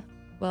fun.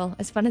 Well,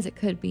 as fun as it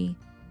could be.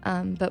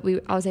 But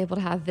I was able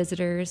to have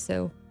visitors.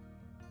 So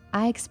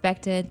I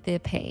expected the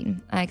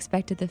pain. I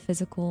expected the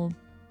physical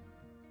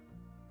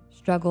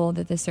struggle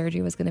that the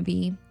surgery was going to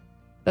be.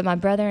 But my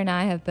brother and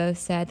I have both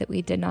said that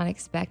we did not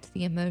expect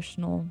the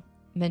emotional,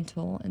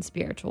 mental, and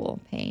spiritual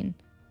pain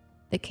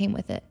that came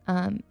with it.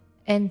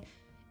 And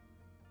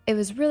it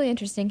was really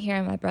interesting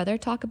hearing my brother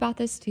talk about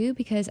this too,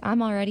 because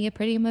I'm already a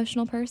pretty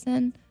emotional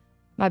person.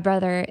 My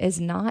brother is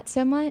not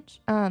so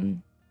much.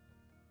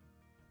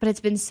 But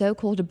it's been so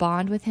cool to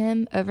bond with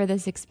him over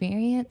this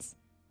experience.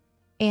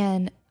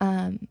 And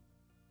I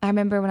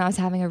remember when I was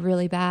having a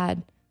really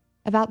bad,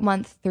 about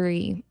month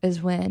 3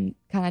 is when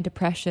kind of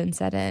depression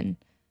set in.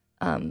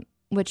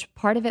 Which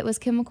part of it was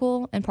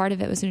chemical and part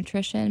of it was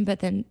nutrition, but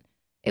then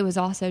it was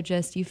also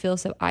just you feel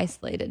so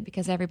isolated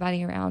because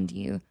everybody around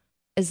you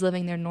is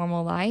living their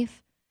normal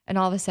life, and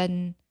all of a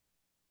sudden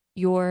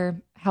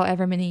your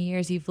however many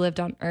years you've lived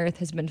on earth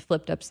has been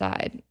flipped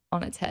upside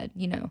on its head,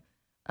 you know.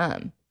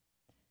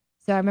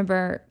 So I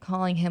remember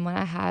calling him when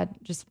I had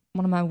just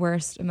one of my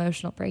worst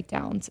emotional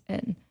breakdowns,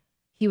 and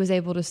he was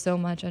able to so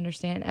much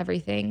understand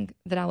everything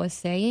that I was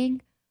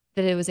saying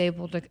that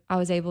I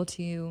was able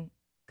to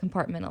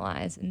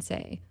compartmentalize and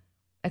say,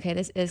 okay,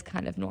 this is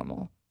kind of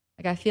normal.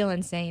 Like I feel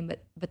insane,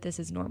 but this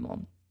is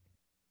normal.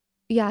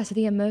 Yeah, so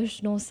the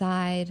emotional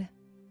side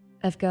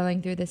of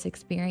going through this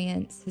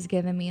experience has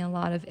given me a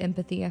lot of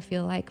empathy, I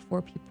feel like,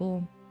 for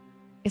people,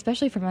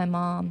 especially for my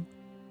mom,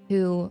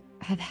 who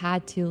have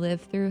had to live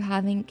through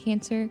having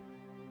cancer.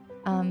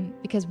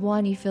 Because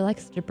one, you feel like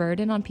such a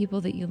burden on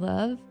people that you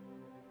love.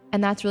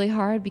 And that's really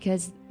hard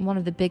because one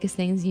of the biggest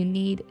things you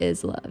need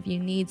is love. You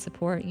need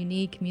support, you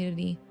need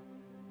community,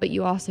 but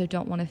you also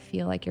don't want to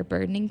feel like you're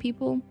burdening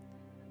people.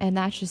 And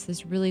that's just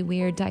this really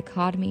weird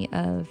dichotomy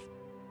of,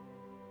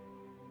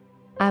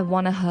 I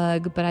want a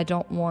hug, but I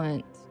don't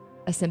want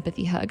a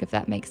sympathy hug, if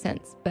that makes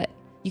sense. But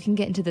you can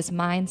get into this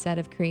mindset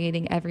of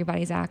creating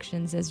everybody's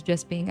actions as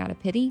just being out of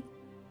pity.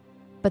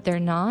 but they're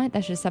not.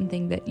 That's just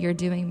something that you're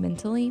doing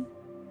mentally.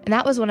 And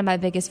that was one of my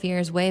biggest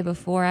fears way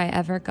before I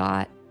ever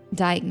got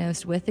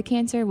diagnosed with the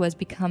cancer, was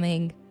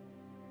becoming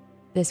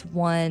this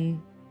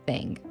one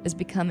thing, is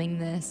becoming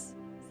this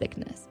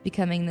sickness,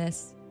 becoming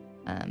this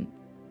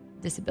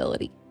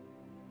disability.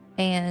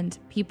 And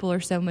people are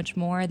so much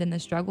more than the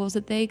struggles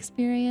that they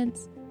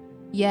experience.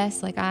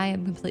 Yes, like I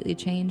am completely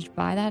changed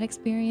by that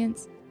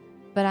experience,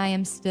 but I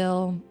am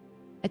still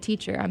a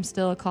teacher. I'm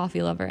still a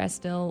coffee lover. I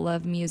still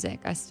love music.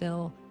 I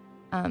still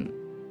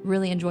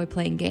really enjoy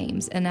playing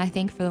games. And I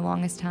think for the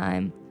longest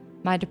time,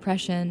 my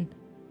depression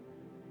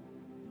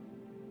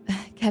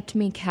kept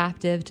me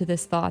captive to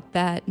this thought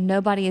that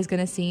nobody is going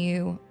to see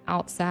you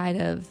outside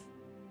of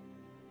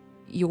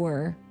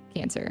your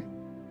cancer.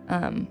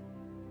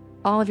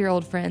 All of your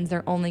old friends,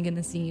 they're only going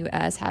to see you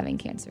as having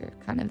cancer,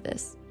 kind of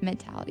this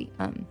mentality,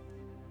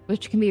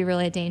 which can be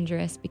really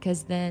dangerous,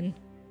 because then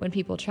when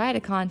people try to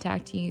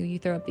contact you, you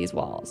throw up these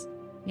walls.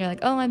 You're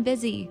like, oh, I'm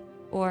busy,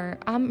 or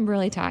I'm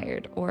really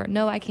tired, or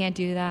no, I can't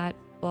do that,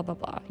 blah, blah,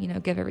 blah,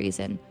 give a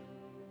reason.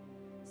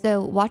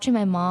 So watching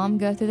my mom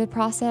go through the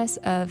process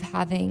of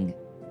having,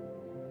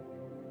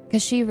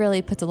 because she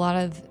really puts a lot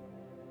of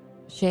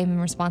shame and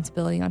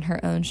responsibility on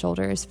her own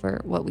shoulders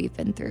for what we've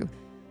been through,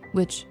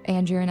 which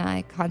Andrew and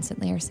I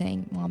constantly are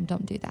saying, Mom,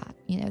 don't do that.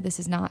 This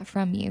is not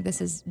from you. This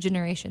is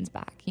generations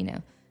back,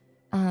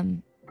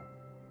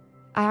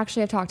 I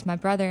actually have talked to my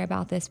brother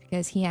about this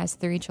because he has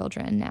 3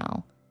 children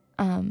now.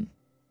 And,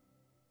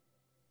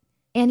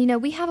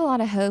 we have a lot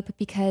of hope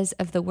because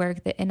of the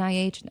work that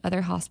NIH and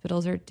other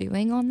hospitals are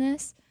doing on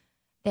this.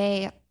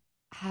 They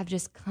have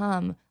just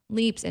come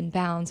leaps and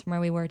bounds from where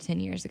we were 10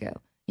 years ago.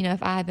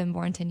 If I had been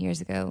born 10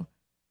 years ago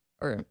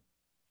or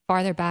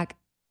farther back,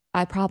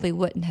 I probably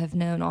wouldn't have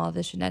known all of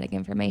this genetic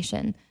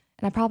information,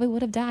 and I probably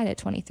would have died at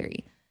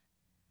 23.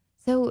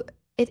 So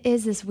it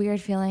is this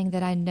weird feeling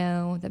that I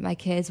know that my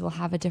kids will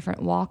have a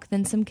different walk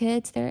than some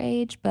kids their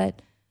age,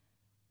 but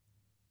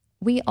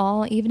we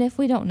all, even if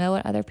we don't know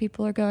what other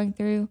people are going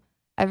through,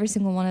 every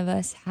single one of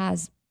us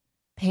has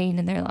pain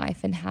in their life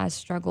and has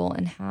struggle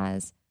and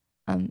has,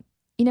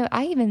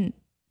 I even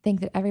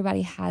think that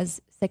everybody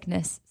has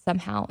sickness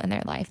somehow in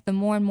their life. The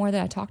more and more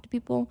that I talk to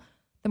people,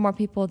 the more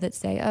people that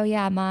say, oh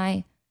yeah,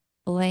 my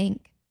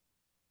blank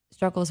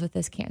struggles with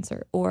this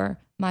cancer, or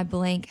my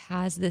blank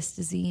has this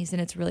disease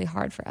and it's really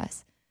hard for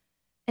us.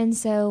 And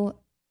so,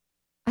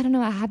 I don't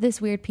know, I have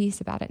this weird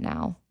peace about it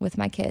now with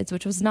my kids,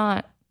 which was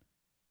not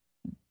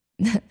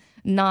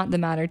the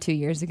matter 2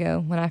 years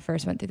ago when I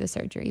first went through the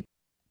surgery.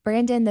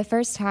 Brandon, the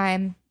first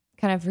time,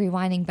 kind of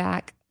rewinding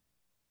back,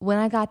 when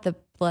I got the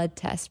blood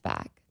test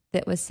back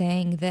that was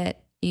saying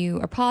that you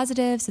are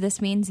positive, so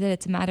this means that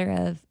it's a matter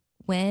of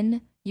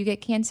when you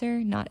get cancer,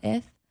 not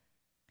if.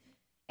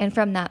 And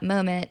from that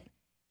moment,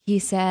 he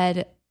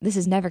said, this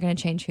is never going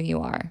to change who you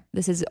are.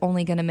 This is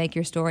only going to make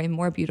your story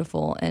more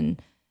beautiful,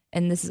 and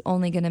this is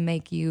only going to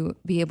make you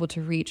be able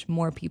to reach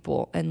more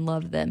people and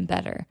love them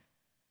better.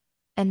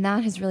 And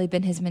that has really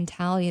been his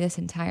mentality this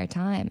entire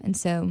time. And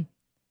so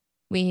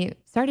we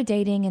started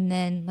dating, and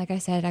then, like I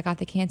said, I got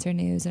the cancer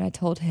news, and I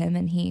told him,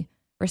 and he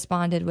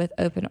responded with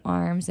open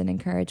arms and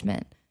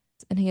encouragement.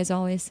 And he has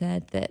always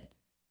said that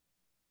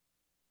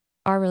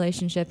our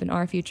relationship and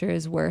our future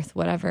is worth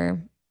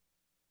whatever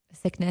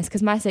sickness,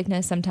 because my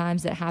sickness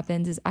sometimes that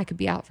happens is I could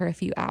be out for a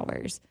few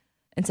hours,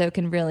 and so it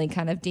can really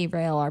kind of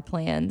derail our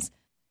plans.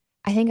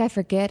 I think I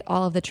forget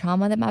all of the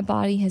trauma that my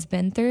body has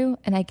been through,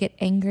 and I get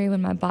angry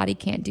when my body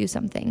can't do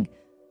something.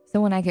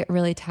 So when I get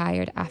really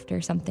tired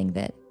after something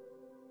that,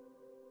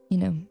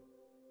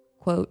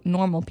 quote,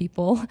 normal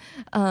people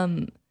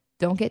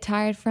don't get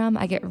tired from,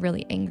 I get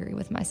really angry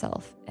with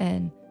myself.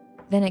 And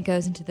then it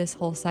goes into this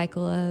whole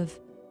cycle of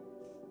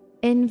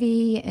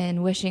envy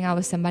and wishing I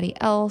was somebody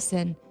else,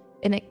 and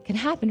it can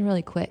happen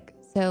really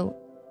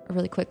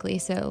quickly.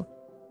 So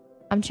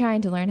I'm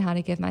trying to learn how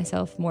to give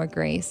myself more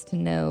grace, to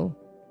know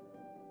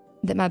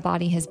that my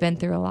body has been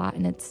through a lot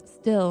and it's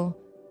still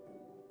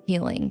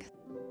healing.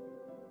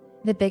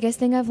 The biggest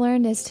thing I've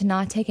learned is to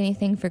not take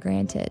anything for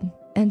granted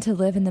and to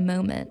live in the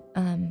moment.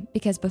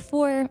 Because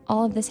before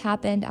all of this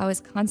happened, I was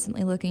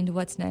constantly looking to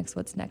what's next.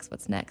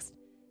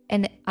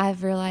 And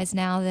I've realized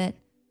now that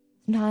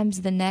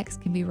sometimes the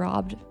next can be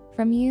robbed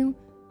from you,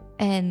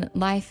 and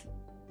life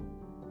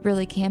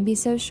really can be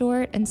so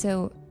short. And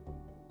so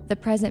the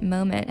present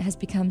moment has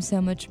become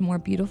so much more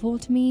beautiful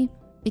to me,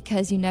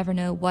 because you never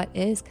know what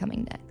is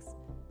coming next.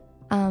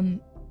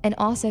 And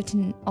also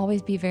to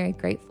always be very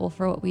grateful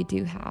for what we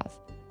do have.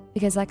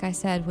 Because like I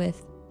said,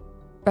 with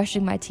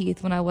brushing my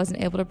teeth, when I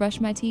wasn't able to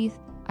brush my teeth,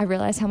 I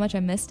realized how much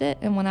I missed it.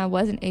 And when I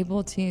wasn't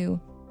able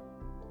to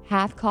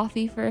have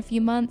coffee for a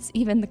few months,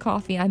 even the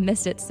coffee, I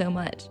missed it so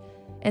much.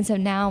 And so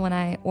now when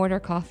I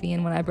order coffee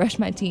and when I brush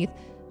my teeth,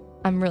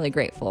 I'm really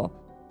grateful.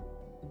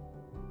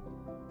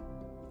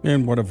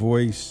 And what a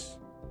voice.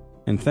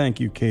 And thank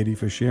you, Katie,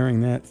 for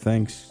sharing that.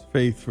 Thanks,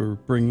 Faith, for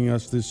bringing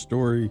us this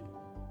story.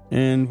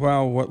 And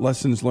wow, what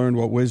lessons learned,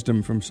 what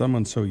wisdom from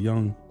someone so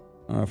young,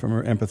 from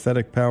her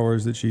empathetic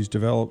powers that she's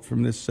developed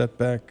from this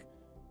setback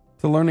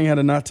to learning how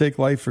to not take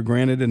life for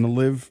granted and to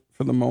live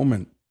for the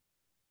moment.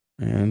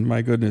 And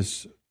my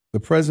goodness, the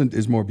present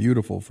is more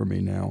beautiful for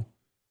me now.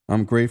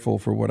 I'm grateful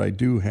for what I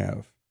do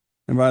have.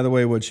 And by the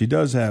way, what she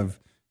does have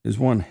is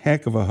one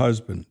heck of a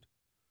husband.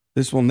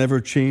 This will never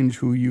change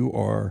who you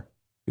are.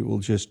 It will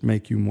just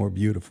make you more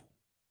beautiful.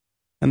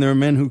 And there are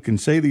men who can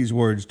say these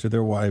words to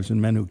their wives and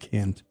men who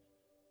can't.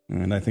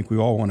 And I think we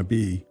all want to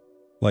be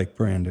like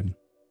Brandon.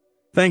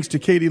 Thanks to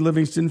Katie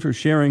Livingston for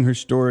sharing her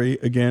story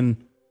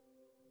again.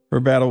 Her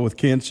battle with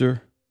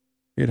cancer.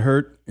 It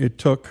hurt, it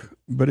took,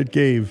 but it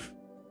gave.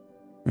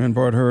 And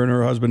brought her and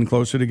her husband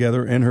closer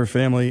together, and her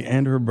family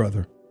and her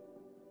brother.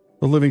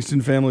 The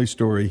Livingston family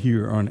story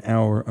here on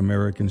Our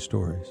American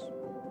Stories.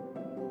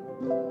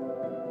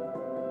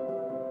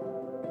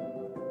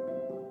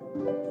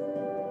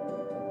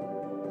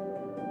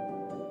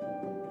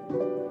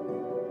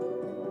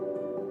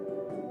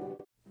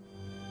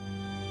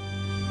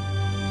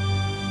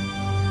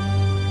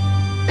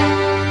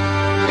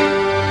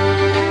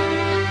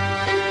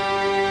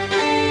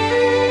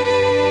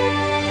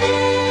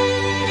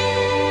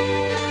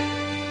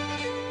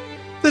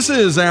 This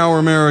is Our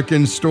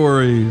American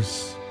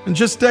Stories. And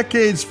just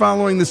decades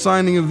following the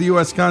signing of the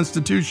U.S.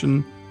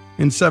 Constitution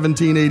in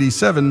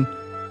 1787,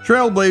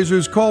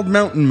 trailblazers called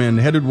mountain men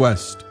headed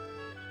west.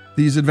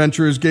 These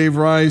adventurers gave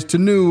rise to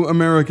new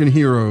American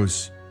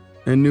heroes,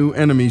 and new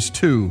enemies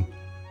too.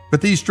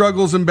 But these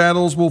struggles and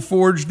battles will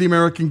forge the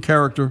American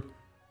character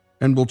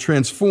and will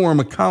transform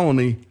a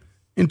colony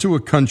into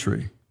a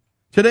country.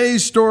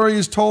 Today's story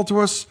is told to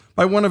us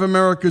by one of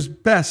America's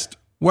best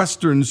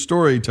Western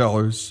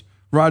storytellers,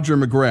 Roger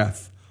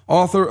McGrath,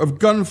 author of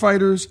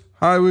Gunfighters,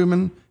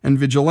 Highwaymen, and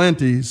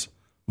Vigilantes,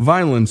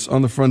 Violence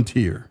on the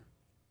Frontier.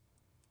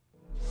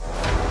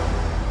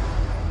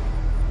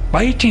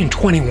 By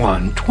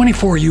 1821,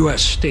 24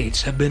 U.S.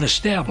 states have been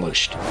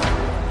established.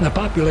 The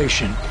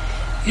population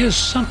is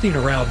something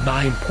around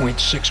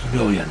 9.6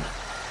 million.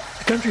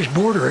 The country's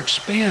border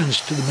expands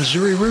to the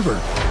Missouri River,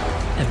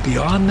 and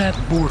beyond that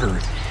border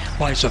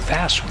lies a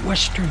vast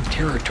western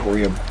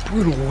territory of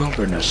brutal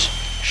wilderness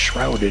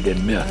shrouded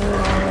in myth.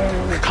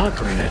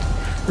 Conquering it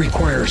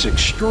requires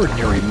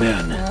extraordinary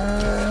men.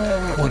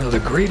 One of the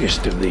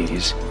greatest of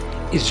these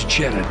is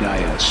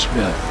Jedediah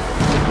Smith.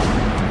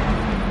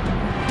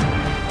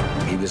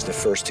 He was the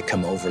first to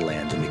come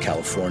overland into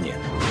California.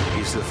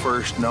 He's the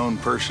first known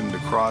person to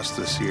cross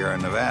the Sierra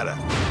Nevada.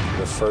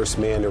 The first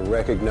man to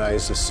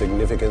recognize the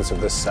significance of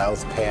the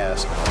South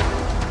Pass.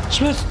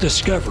 Smith's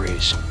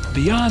discoveries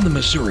beyond the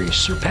Missouri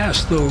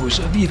surpassed those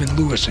of even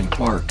Lewis and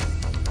Clark.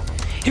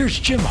 Here's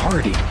Jim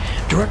Hardy,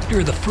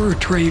 director of the Fur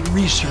Trade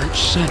Research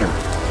Center.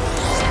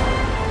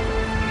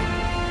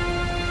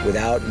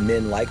 Without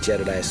men like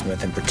Jedediah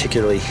Smith, and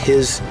particularly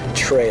his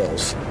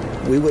trails,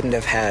 we wouldn't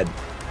have had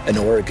an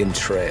Oregon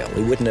Trail.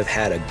 We wouldn't have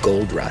had a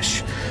gold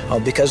rush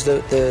because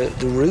the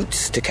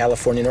routes to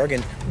California and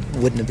Oregon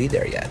wouldn't be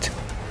there yet.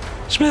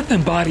 Smith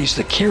embodies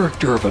the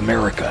character of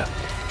America: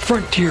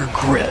 frontier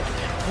grit,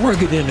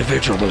 rugged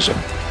individualism,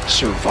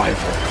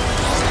 survival.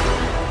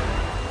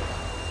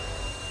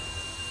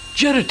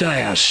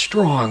 Jedediah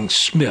Strong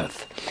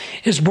Smith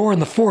is born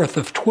the fourth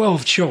of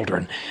 12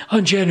 children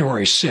on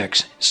January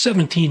 6,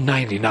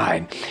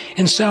 1799,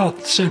 in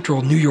south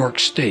central New York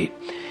State,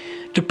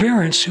 to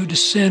parents who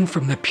descend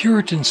from the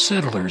Puritan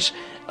settlers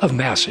of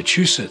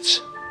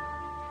Massachusetts.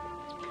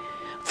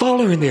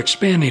 Following the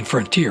expanding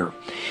frontier,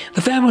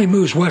 the family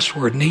moves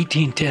westward in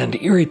 1810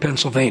 to Erie,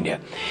 Pennsylvania,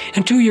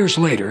 and 2 years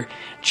later,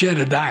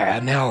 Jedediah,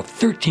 now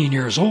 13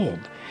 years old,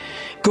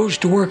 goes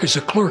to work as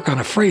a clerk on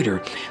a freighter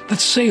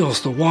that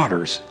sails the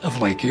waters of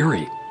Lake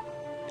Erie.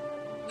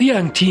 The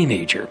young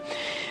teenager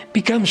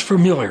becomes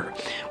familiar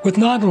with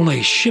not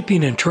only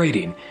shipping and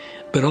trading,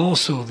 but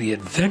also the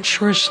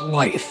adventurous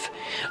life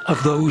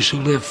of those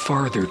who live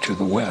farther to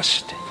the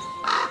west.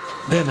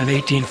 Then in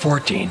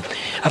 1814,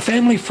 a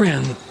family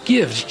friend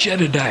gives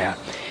Jedediah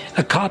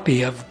a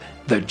copy of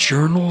the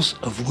Journals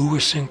of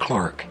Lewis and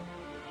Clark,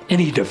 and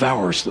he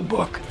devours the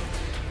book.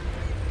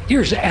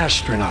 Here's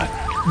astronaut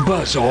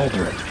Buzz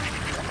Aldrin.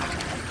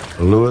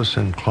 Lewis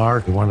and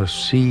Clark want to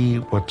see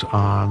what's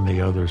on the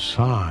other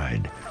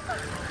side.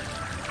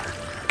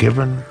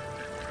 Given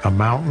a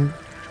mountain,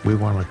 we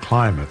want to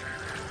climb it.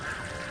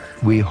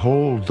 We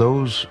hold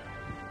those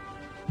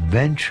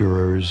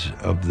venturers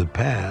of the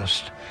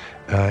past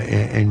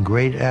in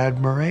great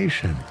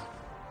admiration.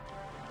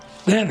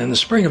 Then, in the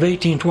spring of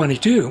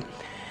 1822,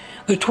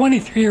 the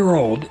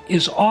 23-year-old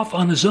is off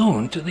on his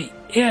own to the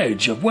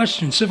edge of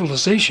Western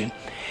civilization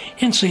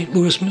in St.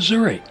 Louis,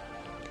 Missouri.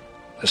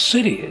 The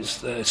city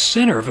is the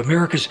center of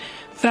America's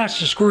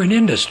fastest-growing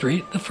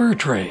industry, the fur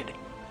trade.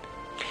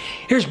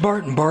 Here's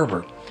Barton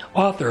Barber,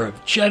 author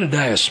of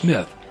Jedediah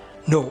Smith,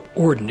 No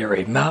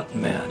Ordinary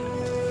Mountain Man.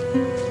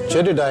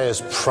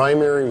 Jedediah's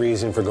primary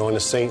reason for going to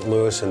St.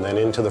 Louis and then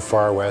into the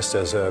far west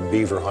as a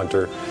beaver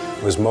hunter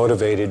was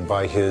motivated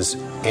by his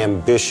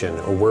ambition,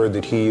 a word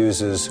that he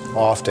uses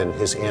often,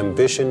 his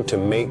ambition to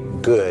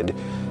make good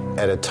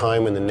at a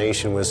time when the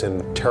nation was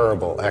in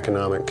terrible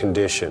economic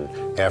condition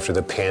after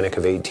the Panic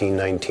of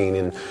 1819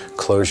 and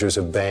closures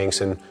of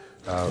banks and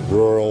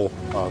rural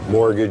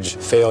mortgage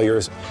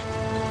failures.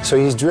 So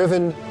he's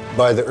driven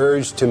by the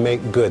urge to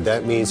make good.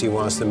 That means he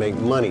wants to make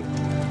money.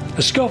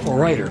 A skillful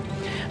writer,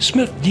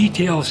 Smith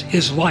details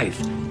his life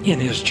in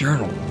his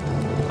journal.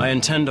 I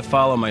intend to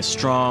follow my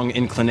strong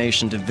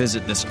inclination to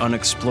visit this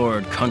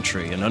unexplored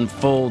country and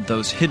unfold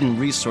those hidden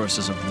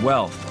resources of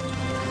wealth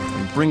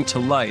and bring to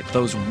light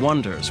those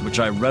wonders which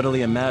I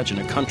readily imagine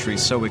a country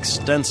so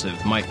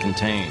extensive might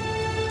contain.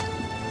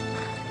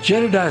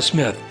 Jedediah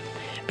Smith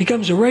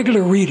becomes a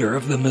regular reader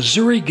of the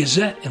Missouri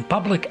Gazette and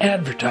Public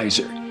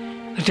Advertiser,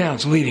 the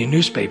town's leading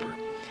newspaper.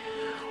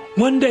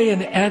 One day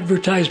an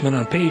advertisement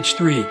on page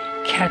 3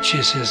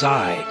 catches his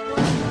eye.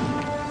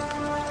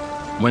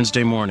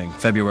 Wednesday morning,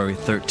 February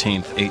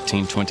 13th,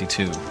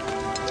 1822.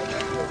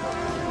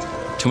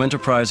 To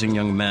enterprising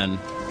young men,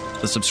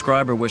 the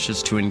subscriber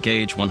wishes to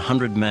engage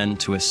 100 men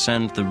to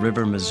ascend the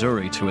river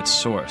Missouri to its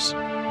source,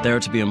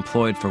 there to be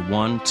employed for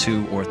 1,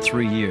 2, or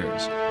 3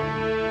 years.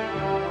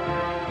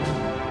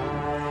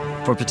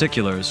 For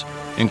particulars,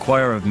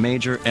 inquire of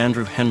Major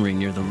Andrew Henry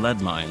near the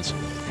lead mines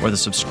or the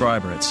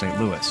subscriber at St.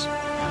 Louis.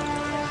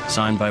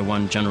 Signed by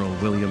one General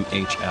William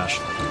H.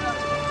 Ashley.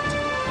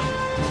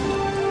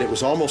 It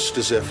was almost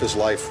as if his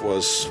life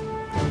was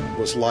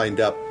lined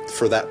up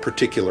for that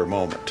particular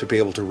moment, to be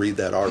able to read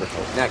that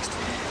article. Next.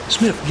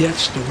 Smith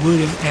gets to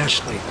William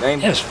Ashley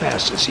Name? as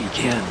fast as he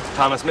can.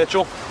 Thomas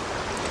Mitchell.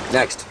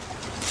 Next.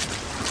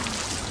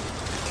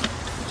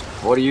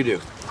 What do you do?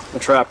 A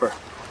trapper.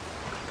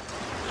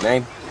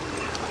 Name?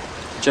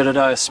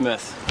 Jedediah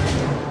Smith.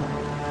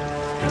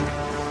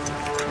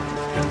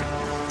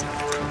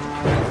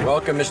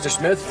 Welcome, Mr.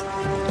 Smith,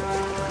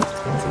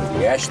 to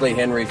the Ashley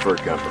Henry Fur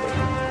Company.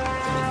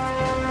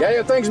 Got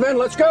your things, men?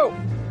 Let's go!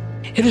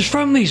 It is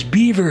from these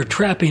beaver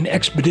trapping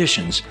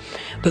expeditions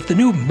that the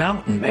new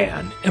mountain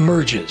man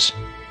emerges.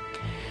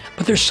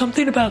 But there's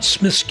something about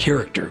Smith's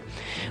character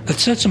that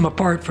sets him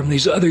apart from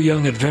these other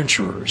young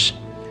adventurers.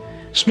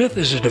 Smith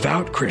is a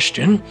devout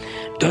Christian,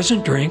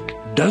 doesn't drink,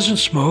 doesn't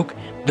smoke,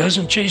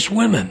 doesn't chase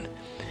women.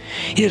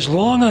 He is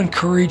long on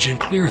courage and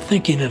clear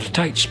thinking in a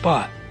tight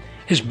spot.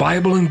 His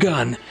Bible and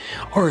gun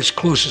are his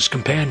closest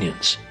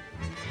companions.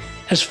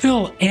 As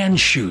Phil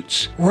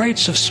Anschutz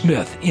writes of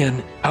Smith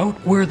in Out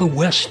Where the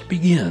West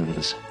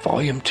Begins,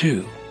 Volume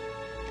 2,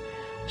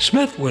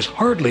 Smith was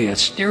hardly a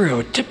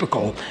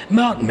stereotypical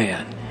mountain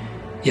man,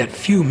 yet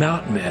few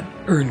mountain men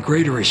earn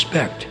greater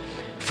respect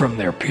from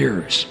their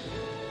peers.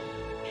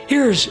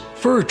 Here's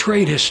fur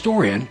trade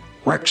historian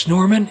Rex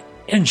Norman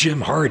and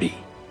Jim Hardy.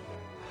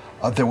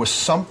 There was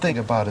something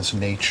about his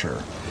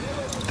nature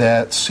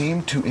that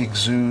seemed to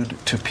exude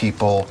to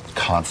people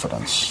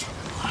confidence,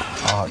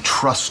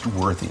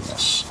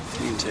 trustworthiness,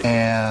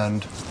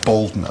 and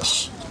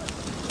boldness.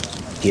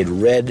 He had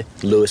read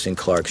Lewis and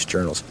Clark's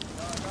journals.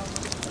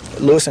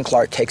 Lewis and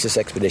Clark takes this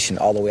expedition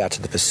all the way out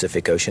to the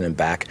Pacific Ocean and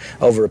back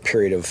over a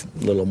period of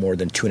little more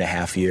than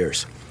 2.5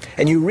 years.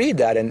 And you read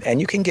that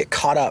and you can get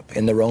caught up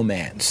in the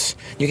romance.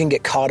 You can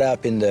get caught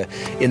up in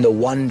the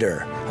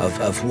wonder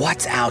of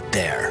what's out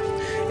there.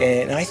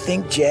 And I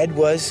think Jed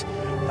was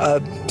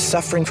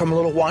suffering from a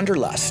little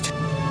wanderlust.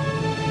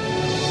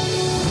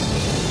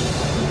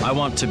 I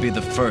want to be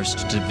the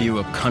first to view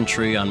a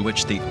country on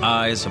which the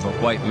eyes of a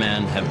white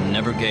man have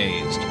never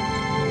gazed,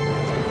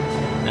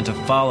 and to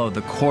follow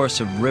the course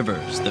of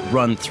rivers that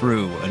run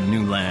through a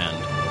new land.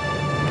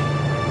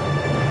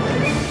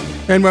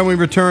 And when we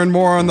return,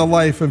 more on the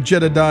life of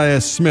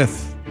Jedediah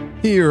Smith,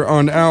 here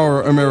on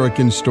Our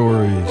American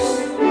Stories.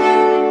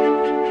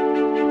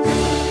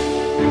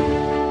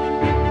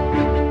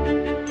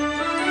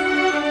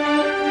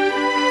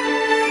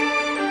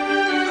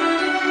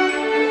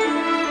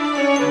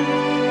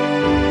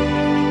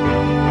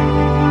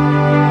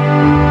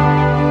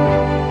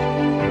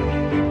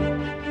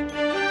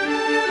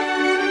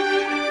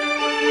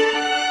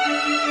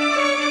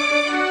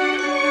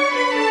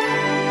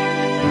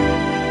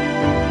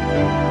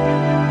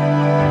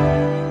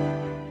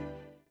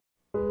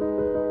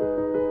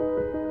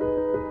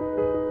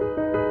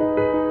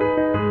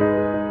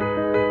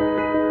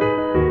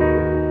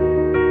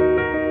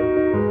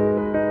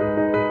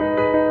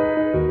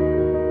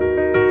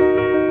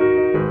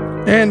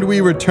 And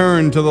we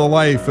return to the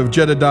life of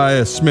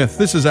Jedediah Smith.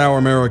 This is Our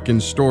American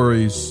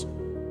Stories.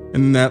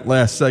 In that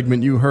last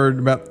segment, you heard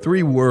about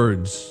 3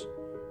 words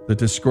that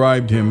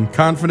described him: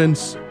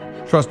 confidence,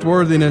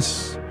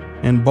 trustworthiness,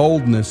 and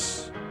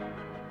boldness.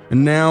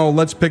 And now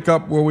let's pick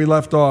up where we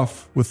left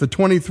off with the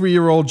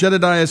 23-year-old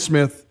Jedediah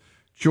Smith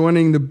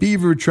joining the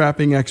beaver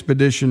trapping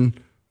expedition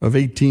of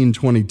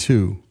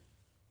 1822.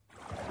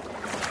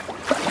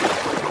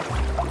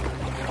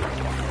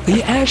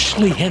 The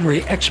Ashley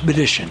Henry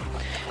expedition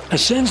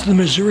ascends the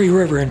Missouri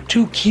River in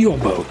 2 keel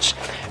boats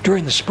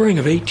during the spring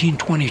of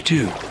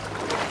 1822.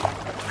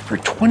 For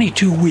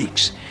 22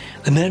 weeks,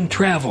 the men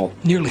travel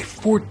nearly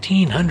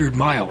 1,400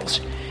 miles,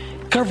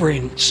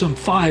 covering some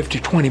 5 to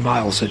 20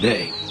 miles a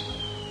day.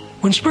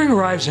 When spring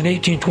arrives in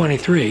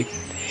 1823,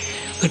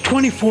 The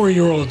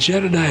 24-year-old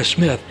Jedediah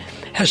Smith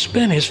has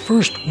spent his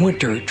first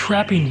winter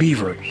trapping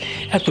beaver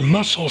at the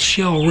Muscle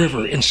Shell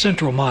River in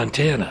central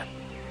Montana.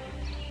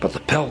 But the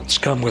pelts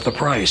come with a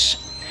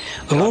price.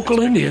 The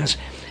local Indians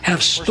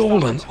have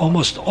stolen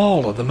almost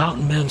all of the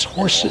mountain men's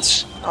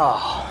horses.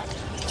 Oh,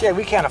 Jed,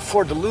 we can't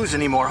afford to lose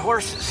any more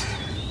horses.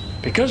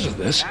 Because of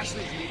this,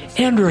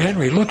 Andrew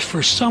Henry looked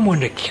for someone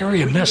to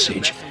carry a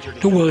message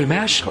to William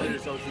Ashley,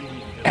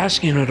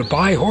 asking him to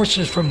buy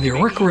horses from the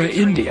Arikara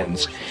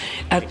Indians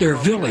at their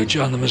village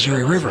on the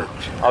Missouri River.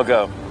 I'll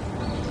go.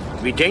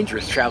 It'd be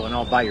dangerous traveling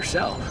all by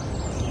yourself.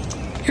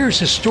 Here's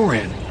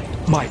historian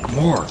Mike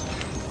Moore.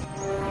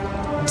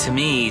 To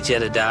me,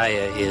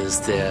 Jedediah is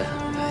the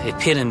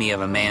epitome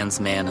of a man's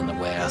man in the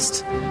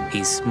West.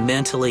 He's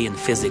mentally and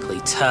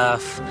physically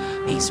tough.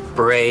 He's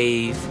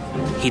brave.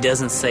 He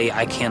doesn't say,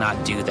 I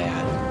cannot do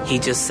that. He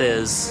just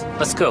says,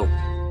 let's go.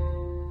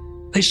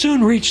 They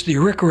soon reached the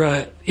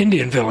Arikara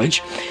Indian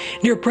village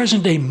near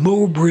present-day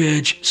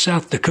Mobridge,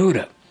 South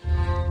Dakota.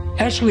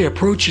 Ashley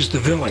approaches the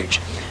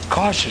village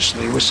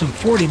cautiously with some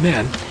 40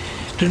 men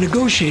to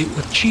negotiate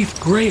with Chief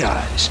Gray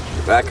Eyes,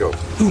 Tobacco,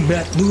 who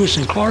met Lewis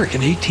and Clark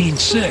in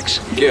 1806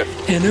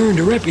 and earned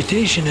a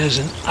reputation as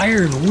an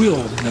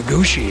iron-willed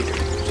negotiator.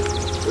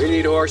 we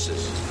need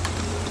horses,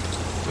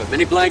 but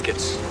many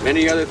blankets,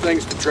 many other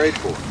things to trade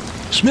for.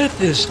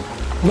 Smith is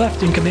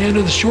left in command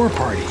of the shore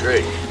party,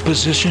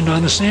 positioned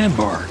on the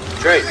sandbar.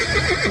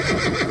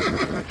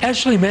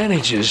 Ashley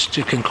manages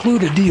to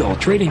conclude a deal,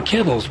 trading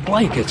kettles,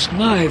 blankets,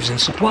 knives, and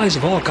supplies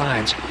of all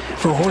kinds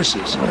for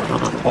horses.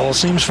 All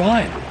seems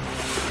fine.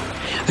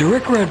 The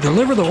Arikara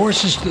deliver the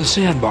horses to the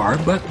sandbar,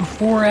 but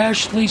before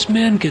Ashley's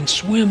men can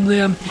swim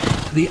them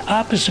to the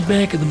opposite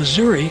bank of the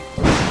Missouri,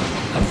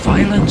 a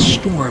violent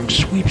storm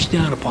sweeps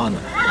down upon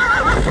them.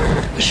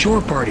 The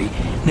shore party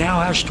now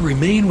has to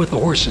remain with the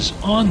horses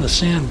on the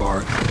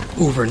sandbar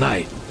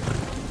overnight.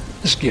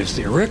 This gives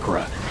the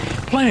Arikara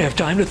plenty of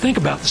time to think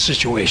about the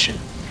situation.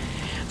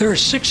 There are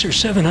 600 or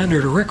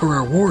 700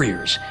 Arikara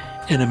warriors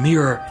and a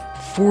mere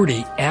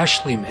 40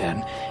 Ashley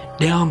men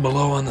down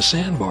below on the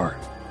sandbar.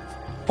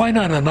 Why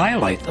not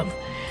annihilate them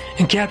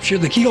and capture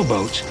the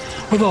keelboats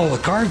with all the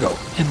cargo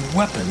and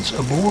weapons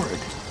aboard?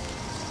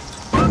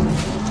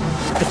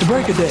 At the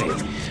break of day,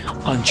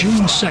 on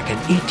June 2nd,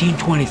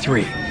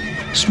 1823,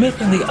 Smith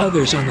and the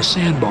others on the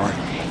sandbar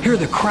hear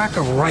the crack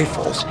of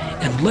rifles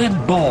and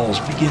lead balls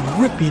begin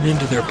ripping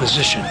into their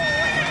position.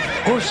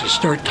 Horses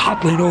start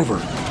toppling over,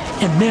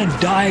 and men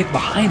dive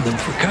behind them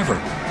for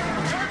cover.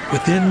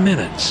 Within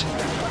minutes,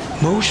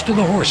 most of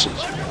the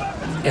horses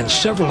and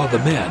several of the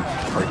men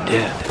are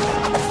dead.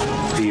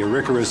 The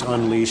Arikaras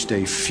unleashed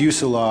a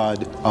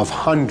fusillade of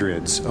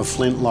hundreds of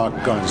flintlock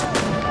guns.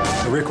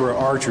 Arikara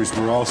archers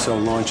were also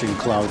launching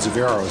clouds of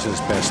arrows as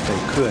best they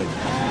could.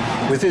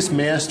 With this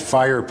massed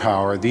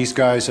firepower, these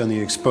guys on the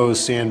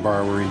exposed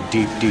sandbar were in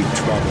deep, deep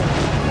trouble.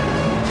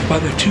 By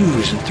the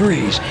 2s and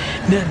 3s,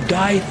 men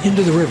dive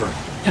into the river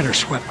and are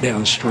swept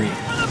downstream.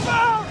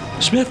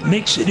 Smith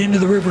makes it into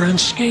the river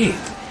unscathed,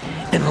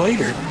 and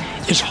later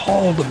is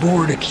hauled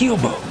aboard a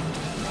keelboat.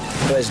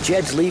 So as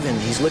Jed's leaving,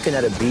 he's looking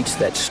at a beach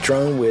that's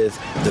strewn with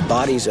the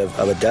bodies of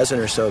a dozen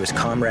or so of his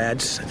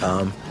comrades,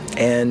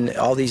 and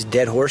all these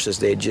dead horses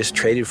they had just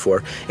traded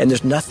for, and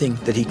there's nothing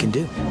that he can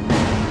do.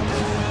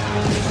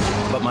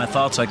 But my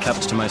thoughts I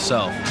kept to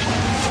myself,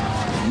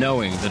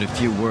 knowing that a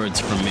few words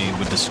from me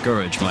would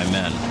discourage my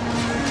men.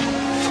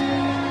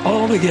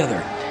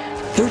 Altogether,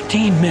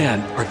 13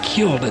 men are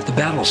killed at the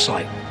battle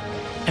site,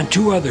 and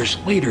 2 others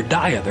later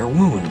die of their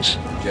wounds.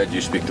 Jed,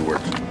 you speak the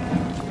word.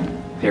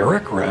 The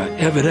Arikara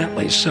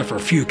evidently suffer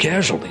few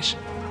casualties.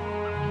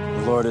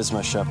 The Lord is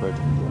my shepherd.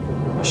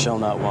 I shall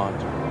not want.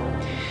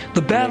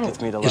 The battle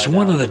is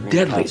one of the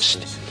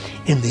deadliest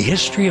in the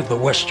history of the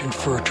Western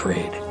fur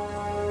trade.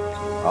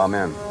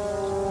 Amen.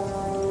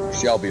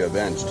 Shall be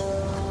avenged.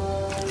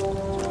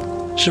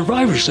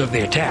 Survivors of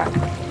the attack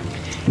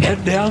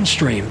head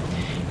downstream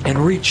and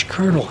reach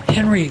Colonel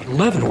Henry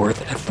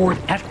Leavenworth at Fort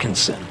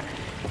Atkinson,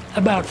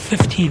 about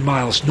 15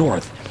 miles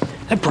north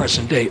at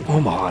present-day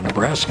Omaha,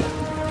 Nebraska.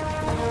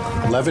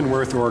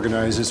 Leavenworth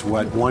organizes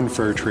what one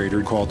fur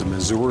trader called the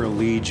Missouri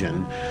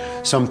Legion,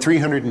 some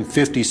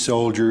 350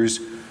 soldiers,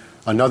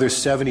 another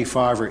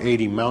 75 or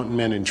 80 mountain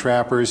men and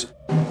trappers,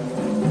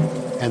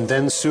 and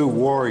then Sioux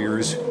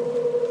warriors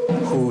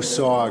who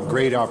saw a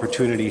great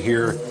opportunity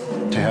here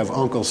to have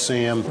Uncle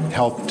Sam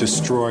help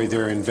destroy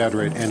their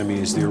inveterate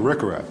enemies, the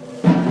Arikara.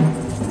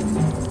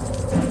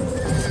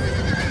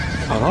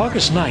 On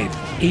August 9th,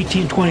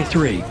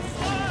 1823,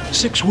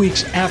 6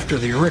 weeks after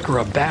the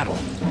Arikara battle,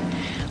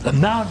 the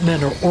mountain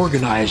men are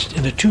organized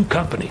into 2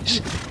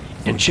 companies,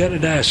 and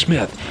Jedediah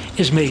Smith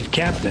is made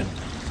captain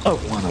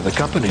of one of the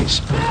companies.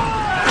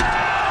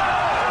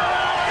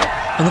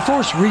 When the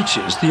force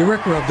reaches the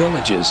Arikara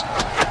villages,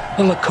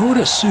 the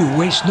Lakota Sioux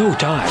waste no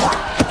time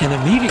and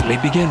immediately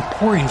begin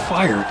pouring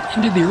fire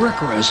into the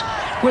Arikaras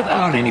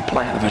without any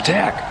plan of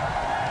attack.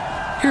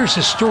 Here's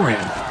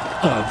historian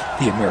of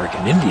the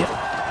American Indian,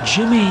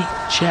 Jimmy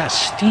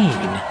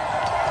Chasteen.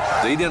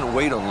 They didn't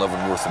wait on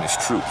Leavenworth and his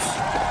troops.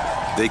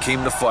 They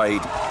came to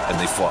fight, and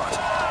they fought.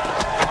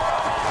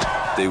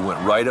 They went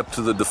right up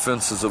to the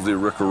defenses of the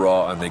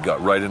Arikara, and they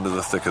got right into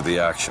the thick of the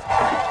action.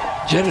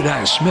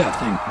 Jedediah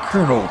Smith and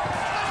Colonel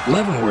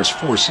Leavenworth's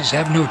forces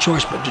have no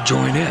choice but to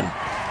join in.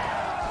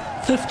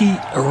 50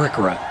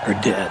 Arikara are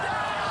dead,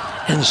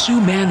 and the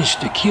Sioux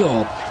managed to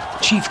kill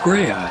Chief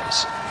Gray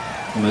Eyes.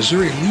 The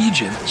Missouri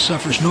Legion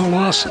suffers no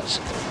losses.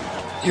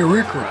 The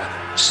Arikara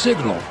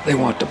signal they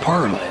want to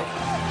parley.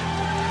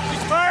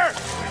 Ceasefire!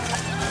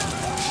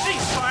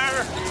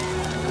 Ceasefire!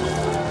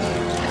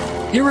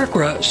 The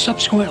Arikara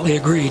subsequently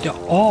agreed to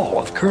all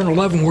of Colonel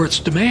Leavenworth's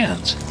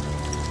demands,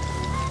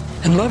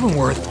 and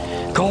Leavenworth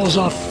calls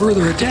off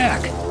further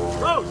attack.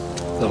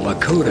 The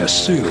Lakota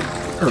Sioux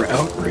are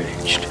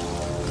outraged.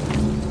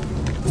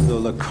 The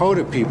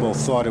Lakota people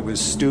thought it was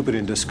stupid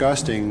and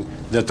disgusting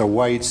that the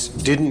whites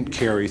didn't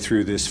carry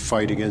through this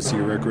fight against the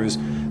Arikaras.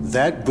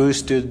 That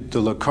boosted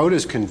the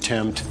Lakotas'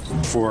 contempt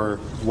for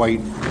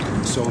white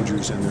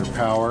soldiers and their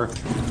power.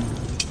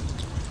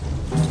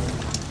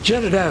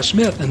 Jedediah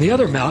Smith and the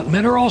other mountain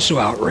men are also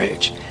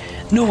outraged,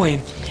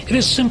 knowing it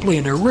is simply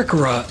an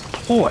Arikara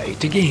ploy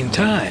to gain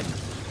time.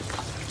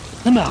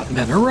 The mountain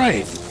men are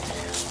right.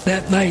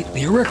 That night,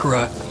 the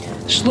Arikara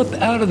slip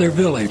out of their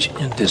village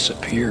and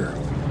disappear.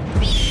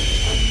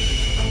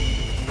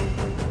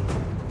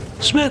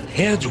 Smith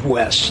heads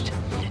west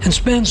and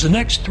spends the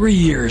next 3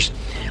 years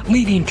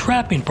leading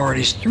trapping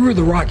parties through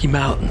the Rocky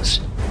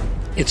Mountains.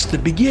 It's the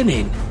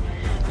beginning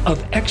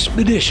of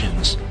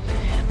expeditions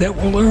that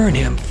will earn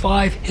him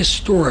 5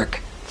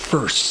 historic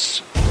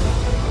firsts.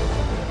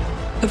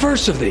 The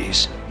first of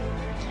these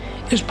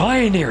is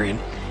pioneering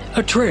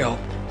a trail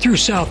through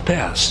South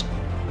Pass.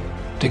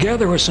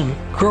 Together with some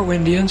Crow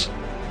Indians,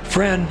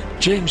 friend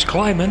James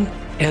Kleiman,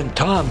 and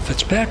Tom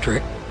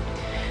Fitzpatrick,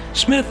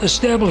 Smith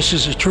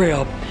establishes a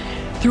trail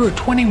through a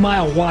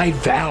 20-mile wide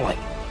valley,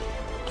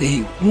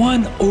 the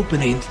one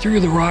opening through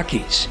the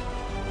Rockies.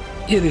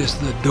 It is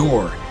the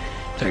door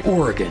to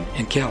Oregon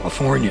and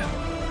California.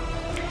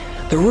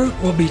 The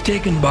route will be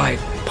taken by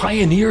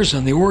pioneers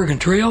on the Oregon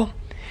Trail,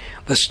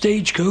 the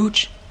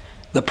Stagecoach,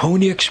 the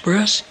Pony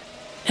Express,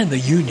 and the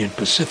Union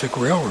Pacific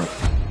Railroad.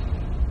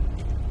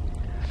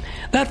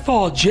 That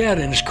fall, Jed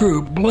and his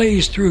crew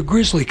blazed through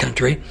grizzly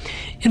country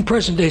in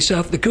present-day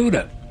South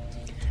Dakota.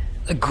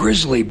 The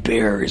grizzly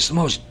bear is the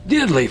most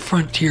deadly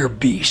frontier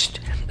beast,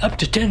 up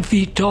to 10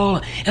 feet tall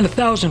and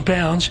 1,000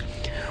 pounds,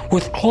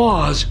 with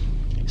claws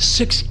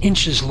 6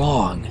 inches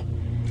long.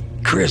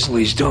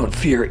 Grizzlies don't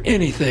fear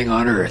anything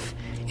on Earth,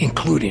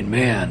 including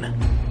man.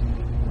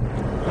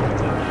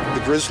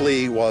 The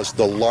grizzly was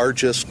the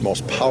largest,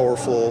 most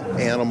powerful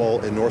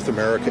animal in North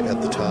America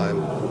at the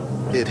time.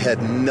 It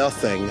had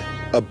nothing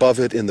above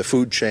it in the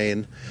food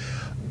chain.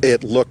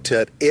 It looked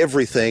at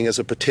everything as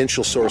a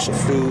potential source of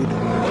food.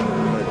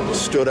 It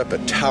stood up,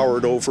 it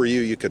towered over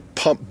you. You could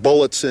pump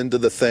bullets into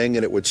the thing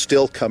and it would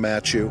still come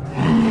at you.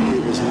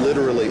 It was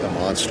literally a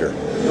monster.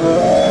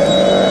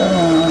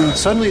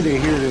 Suddenly they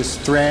hear this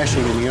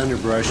thrashing in the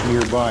underbrush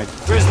nearby.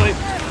 Grizzly!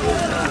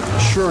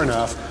 Sure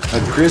enough, a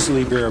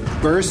grizzly bear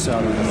bursts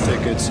out of the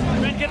thickets,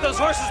 Men, get those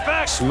horses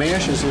back!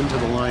 smashes into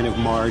the line of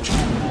march.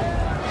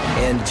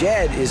 And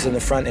Jed is in the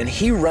front, and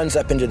he runs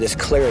up into this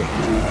clearing.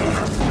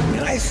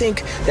 And I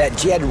think that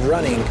Jed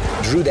running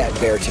drew that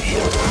bear to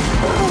him.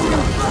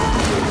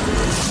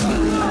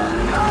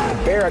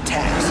 The bear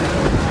attacks.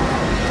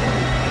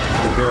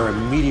 The bear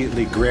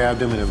immediately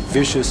grabbed him in a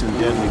vicious and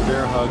deadly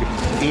bear hug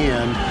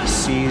and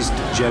seized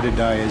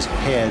Jedediah's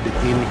head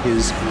in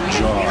his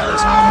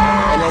jaws.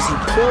 And as he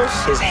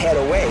pulls his head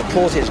away,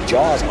 pulls his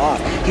jaws off,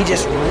 he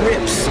just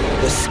rips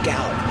the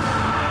scalp.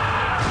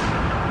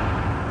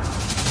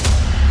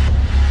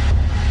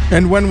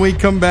 And when we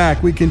come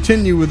back, we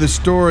continue with the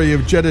story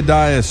of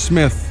Jedediah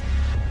Smith.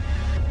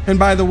 And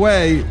by the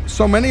way,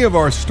 so many of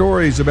our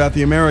stories about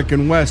the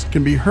American West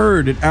can be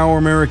heard at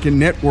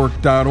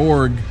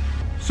ouramericannetwork.org.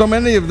 So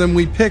many of them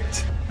we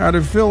picked out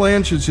of Phil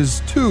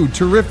Ansch's 2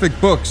 terrific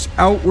books,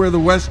 Out Where the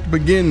West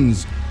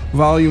Begins,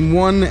 Volume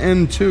 1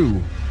 and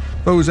 2.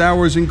 Those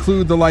hours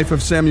include the life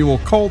of Samuel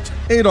Colt,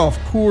 Adolph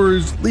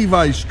Coors,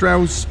 Levi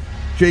Strauss,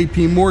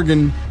 J.P.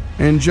 Morgan,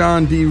 and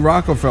John D.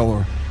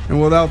 Rockefeller. And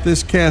without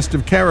this cast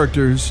of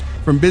characters,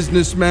 from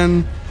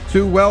businessmen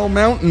to, well,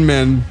 mountain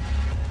men,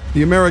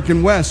 the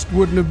American West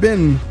wouldn't have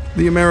been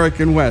the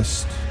American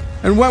West.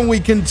 And when we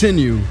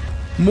continue,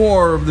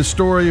 more of the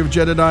story of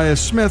Jedediah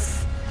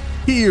Smith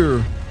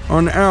here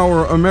on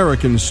Our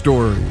American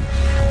Story.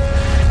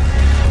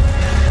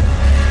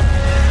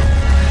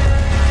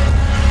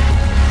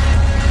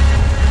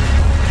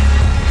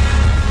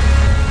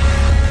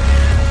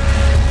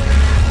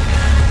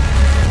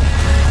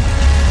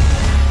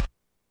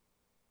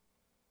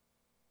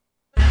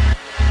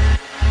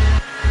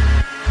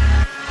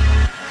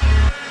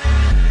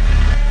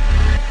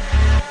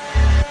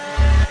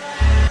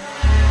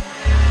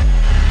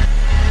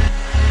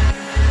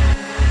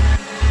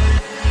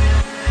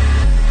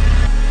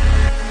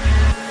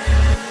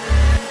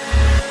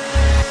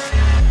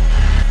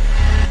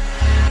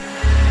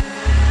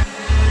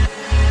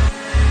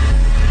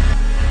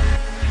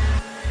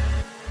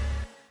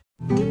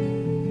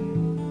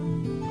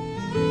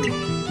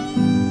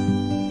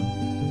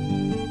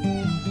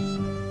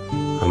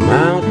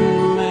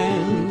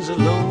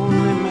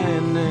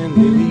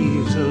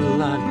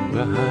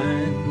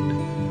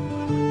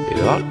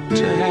 ought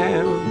to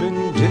have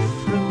been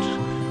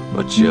different,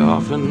 but you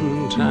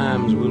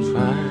oftentimes will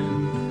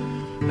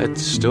find that the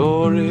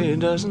story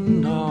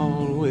doesn't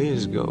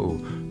always go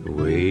the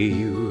way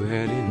you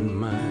had in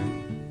mind.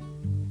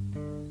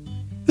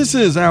 This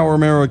is Our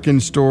American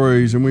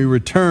Stories, and we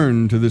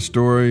return to the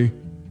story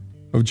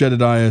of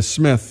Jedediah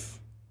Smith.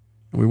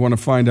 And we want to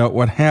find out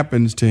what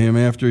happens to him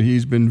after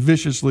he's been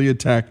viciously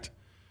attacked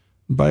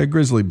by a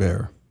grizzly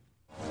bear.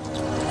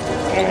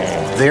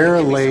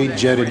 There lay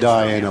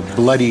Jedediah in a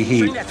bloody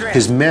heap.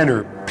 His men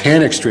are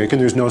panic-stricken.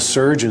 There's no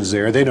surgeons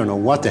there. They don't know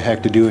what the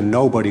heck to do, and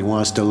nobody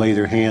wants to lay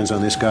their hands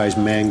on this guy's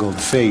mangled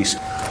face.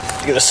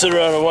 You gonna sit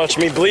around and watch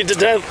me bleed to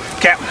death?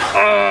 Captain,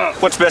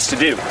 what's best to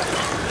do?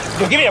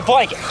 Give me a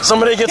blanket.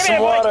 Somebody get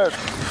some water.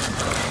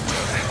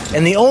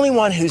 And the only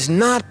one who's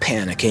not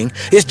panicking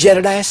is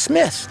Jedediah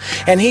Smith.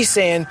 And he's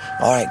saying,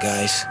 all right,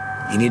 guys,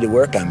 you need to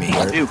work on me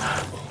here.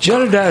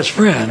 Jedediah's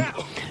friend,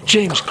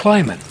 James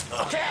Kleiman,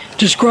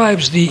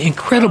 describes the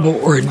incredible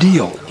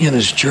ordeal in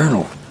his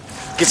journal.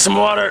 Get some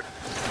water.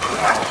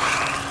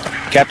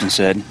 Captain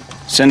said,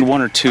 send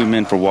 1 or 2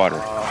 men for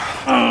water.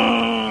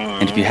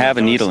 And if you have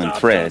a needle and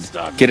thread,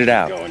 get it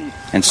out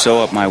and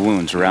sew up my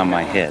wounds around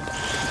my head.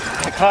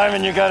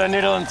 Climbing, you got a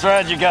needle and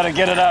thread, you gotta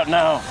get it out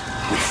now.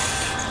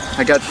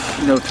 I got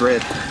no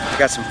thread. I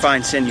got some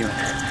fine sinew.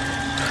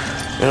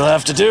 It'll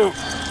have to do.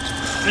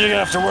 You're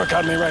gonna have to work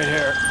on me right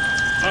here.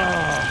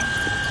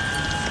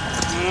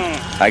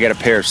 I got a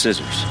pair of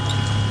scissors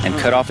and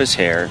cut off his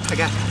hair,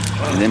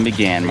 and then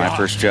began my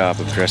first job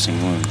of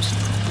dressing wounds.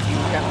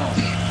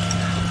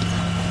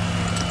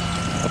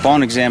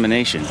 Upon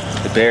examination,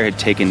 the bear had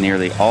taken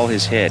nearly all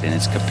his head in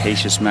its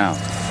capacious mouth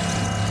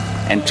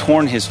and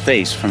torn his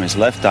face from his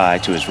left eye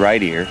to his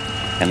right ear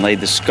and laid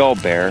the skull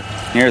bare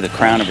near the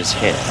crown of his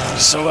head.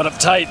 Sew it up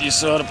tight. You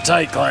sew it up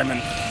tight,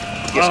 Kleiman.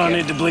 I don't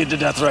need to bleed to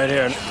death right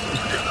here.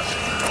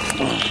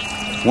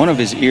 One of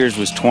his ears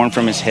was torn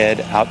from his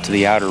head out to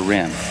the outer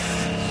rim.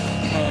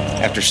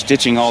 After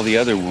stitching all the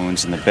other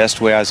wounds in the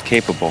best way I was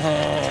capable,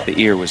 the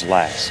ear was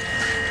last.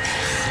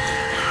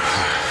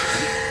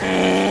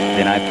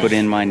 Then I put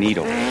in my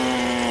needle,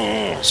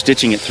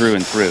 stitching it through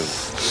and through,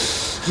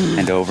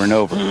 and over,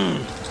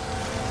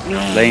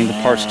 laying the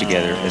parts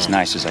together as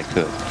nice as I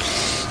could.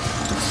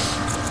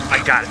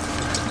 I got it.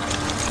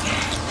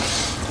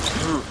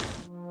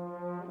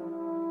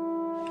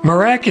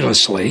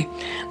 Miraculously,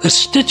 the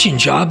stitching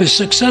job is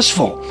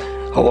successful,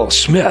 although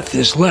Smith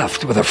is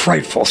left with a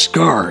frightful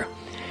scar.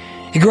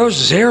 He grows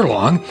his hair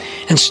long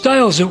and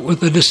styles it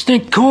with a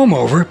distinct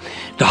comb-over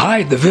to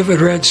hide the vivid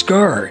red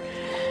scar,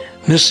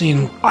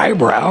 missing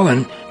eyebrow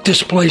and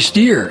displaced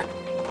ear.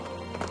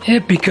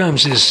 It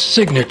becomes his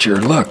signature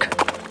look.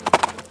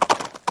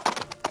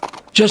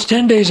 Just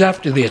 10 days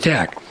after the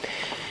attack,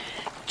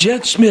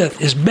 Jed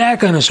Smith is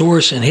back on his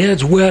horse and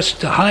heads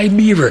west to High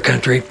Beaver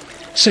Country,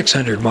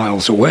 600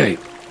 miles away.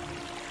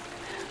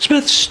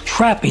 Smith's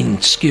trapping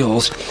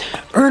skills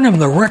earn him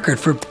the record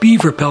for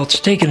beaver pelts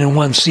taken in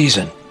one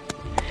season.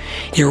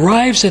 He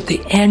arrives at the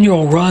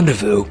annual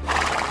rendezvous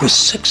with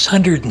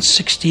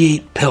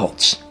 668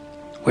 pelts,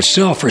 which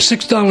sell for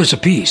 $6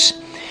 apiece,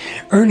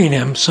 earning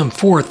him some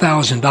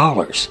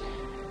 $4,000.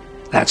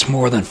 That's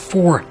more than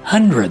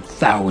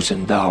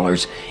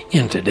 $400,000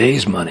 in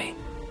today's money.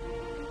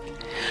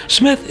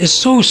 Smith is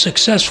so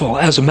successful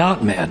as a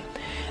mountain man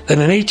that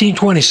in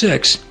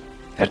 1826,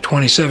 at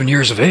 27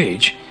 years of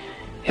age,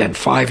 and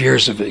 5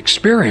 years of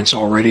experience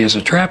already as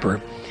a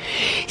trapper,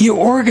 he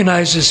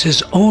organizes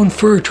his own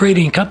fur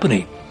trading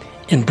company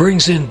and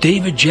brings in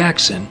David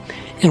Jackson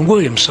and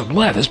William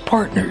Sublette as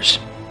partners.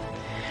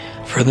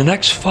 For the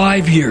next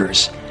 5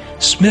 years,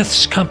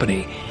 Smith's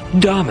company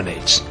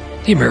dominates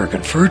the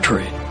American fur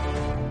trade.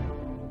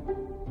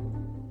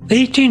 The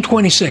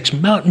 1826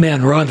 Mountain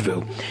Man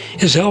Rendezvous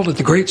is held at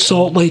the Great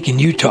Salt Lake in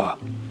Utah.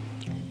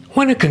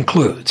 When it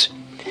concludes,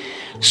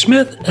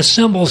 Smith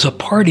assembles a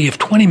party of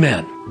 20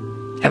 men,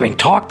 having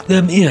talked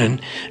them in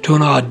to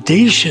an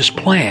audacious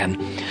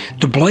plan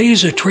to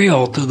blaze a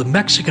trail to the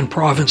Mexican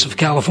province of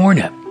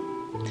California.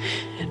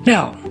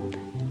 Now,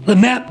 the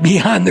map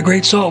beyond the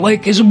Great Salt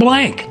Lake is a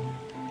blank.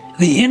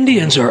 The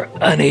Indians are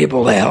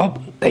unable to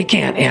help. They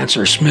can't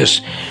answer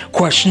Smith's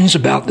questions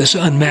about this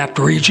unmapped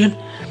region.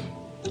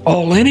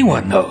 All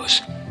anyone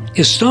knows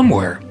is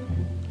somewhere,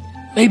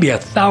 maybe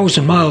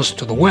 1,000 miles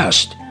to the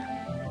west,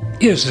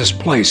 is this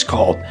place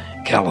called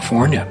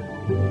California.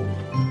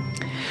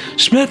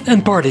 Smith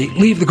and party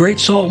leave the Great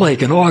Salt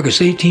Lake in August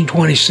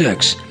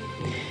 1826,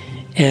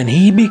 and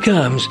he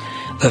becomes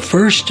the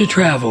first to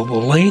travel the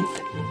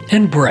length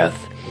and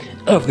breadth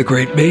of the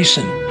Great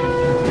Basin.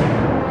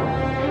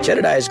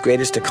 Jedediah's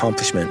greatest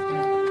accomplishment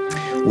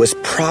was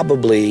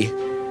probably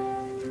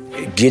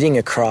getting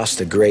across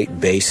the Great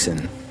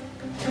Basin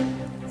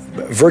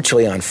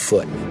virtually on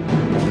foot.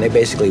 And they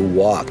basically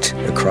walked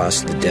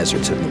across the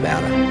deserts of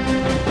Nevada.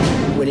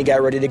 When he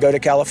got ready to go to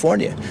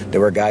California, there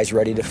were guys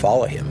ready to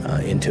follow him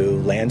into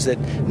lands that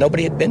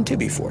nobody had been to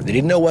before. They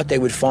didn't know what they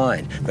would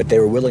find, but they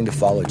were willing to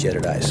follow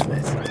Jedediah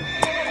Smith.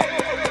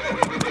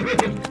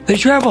 They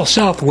travel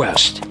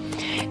southwest,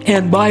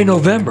 And by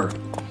November,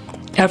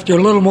 after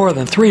a little more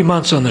than 3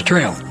 months on the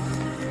trail,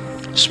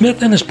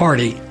 Smith and his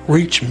party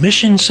reached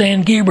Mission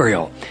San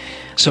Gabriel,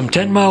 some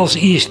 10 miles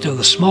east of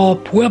the small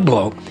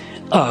pueblo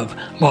of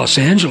Los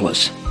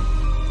Angeles.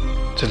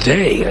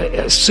 Today,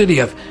 a city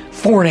of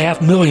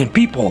 4.5 million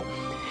people,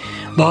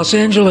 Los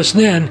Angeles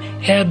then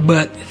had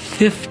but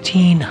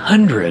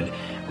 1,500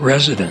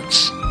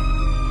 residents.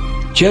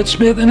 Jed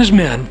Smith and his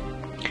men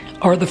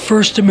are the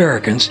first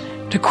Americans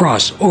to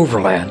cross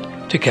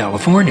overland to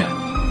California.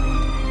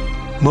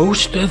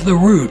 Most of the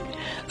route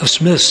of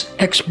Smith's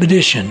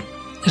expedition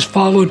is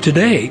followed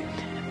today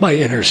by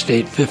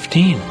Interstate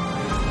 15.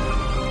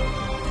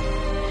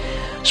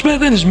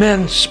 Smith and his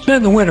men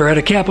spend the winter at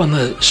a camp on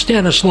the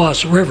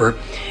Stanislaus River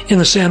in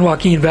the San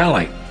Joaquin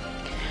Valley.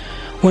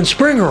 When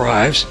spring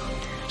arrives,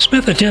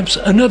 Smith attempts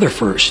another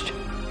first.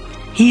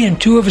 He and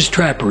 2 of his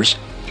trappers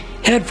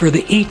head for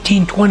the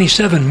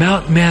 1827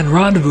 Mountain Man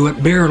Rendezvous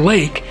at Bear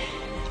Lake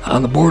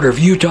on the border of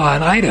Utah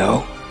and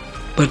Idaho,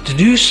 but to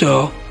do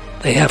so,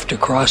 they have to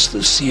cross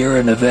the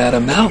Sierra Nevada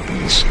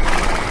mountains.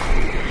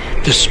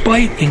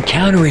 Despite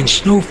encountering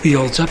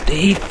snowfields up to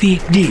 8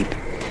 feet deep,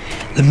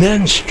 the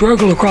men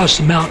struggle across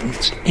the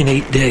mountains in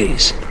 8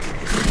 days.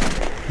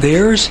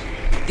 Theirs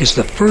is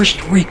the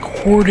first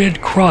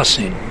recorded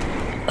crossing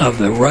of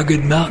the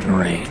rugged mountain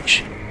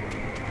range.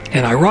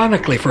 And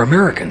ironically for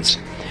Americans,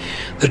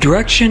 the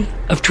direction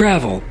of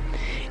travel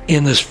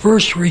in this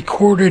first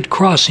recorded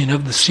crossing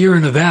of the Sierra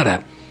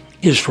Nevada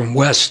is from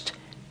west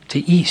to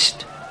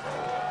east.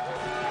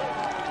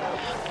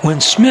 When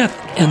Smith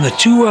and the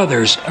 2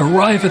 others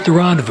arrive at the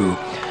rendezvous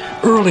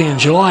early in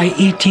July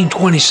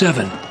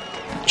 1827,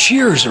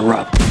 cheers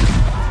erupt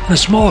and a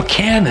small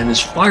cannon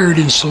is fired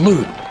in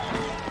salute.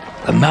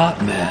 The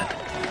mountain man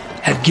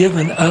had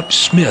given up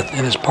Smith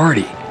and his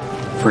party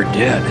for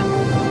dead.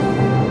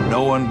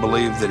 No one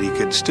believed that he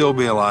could still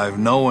be alive.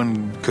 No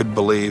one could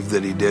believe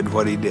that he did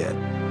what he did.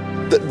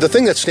 The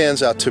thing that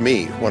stands out to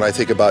me when I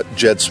think about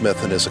Jed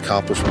Smith and his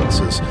accomplishments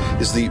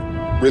is the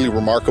really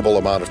remarkable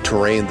amount of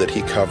terrain that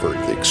he covered,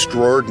 the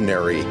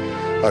extraordinary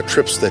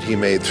trips that he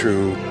made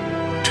through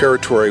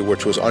territory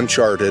which was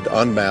uncharted,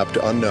 unmapped,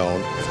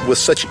 unknown, with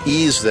such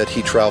ease that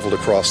he traveled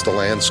across the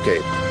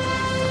landscape.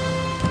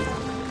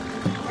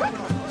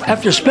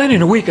 After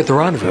spending a week at the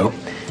rendezvous,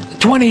 the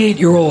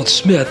 28-year-old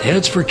Smith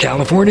heads for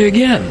California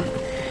again.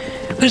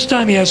 This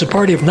time he has a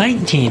party of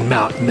 19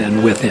 mountain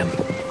men with him.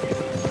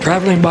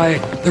 Traveling by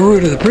the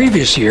route of the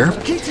previous year,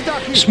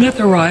 Smith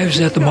arrives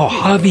at the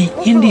Mojave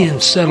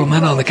Indian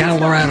settlement on the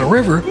Colorado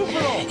River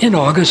in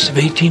August of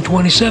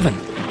 1827.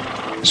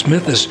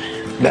 Smith has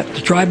met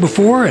the tribe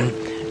before and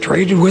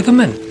traded with them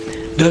and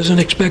doesn't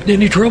expect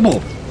any trouble.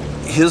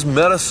 His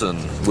medicine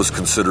was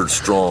considered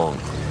strong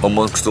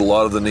amongst a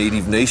lot of the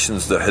native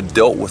nations that had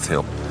dealt with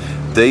him.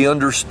 They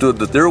understood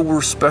that there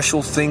were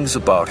special things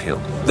about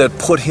him that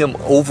put him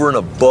over and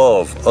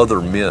above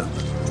other men.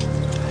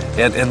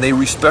 And they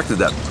respected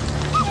that.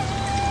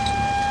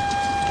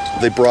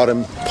 They brought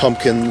him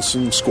pumpkins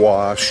and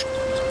squash.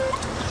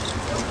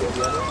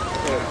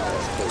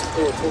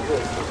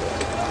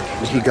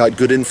 He got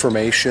good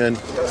information.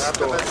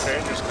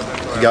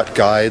 He got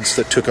guides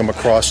that took him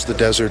across the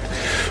desert,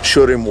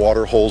 showed him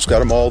water holes,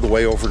 got him all the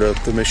way over to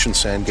the Mission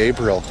San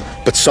Gabriel.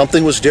 But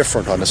something was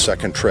different on the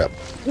second trip.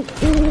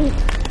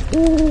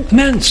 The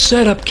men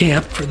set up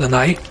camp for the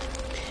night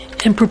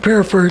and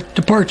prepare for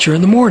departure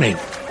in the morning.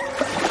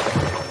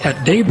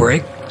 At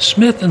daybreak,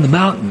 Smith and the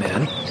mountain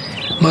men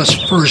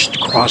must first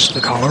cross the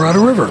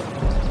Colorado River.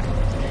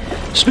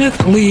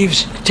 Smith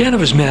leaves 10 of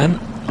his men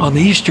on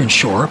the eastern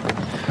shore,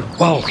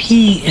 while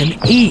he and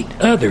 8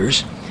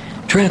 others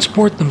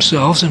transport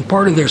themselves and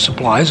part of their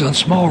supplies on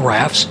small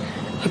rafts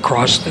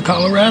across the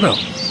Colorado.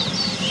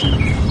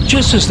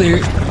 Just as they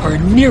are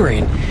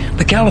nearing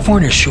the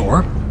California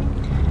shore,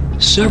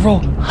 several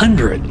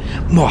hundred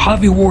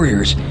Mojave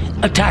warriors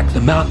attack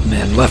the mountain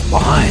men left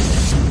behind.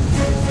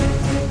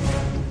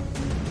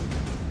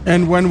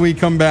 And when we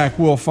come back,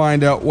 we'll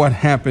find out what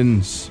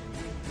happens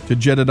to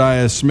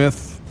Jedediah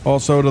Smith,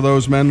 also to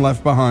those men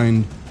left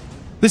behind.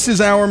 This is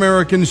Our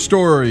American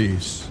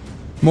Stories.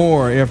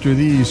 More after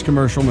these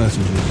commercial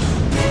messages.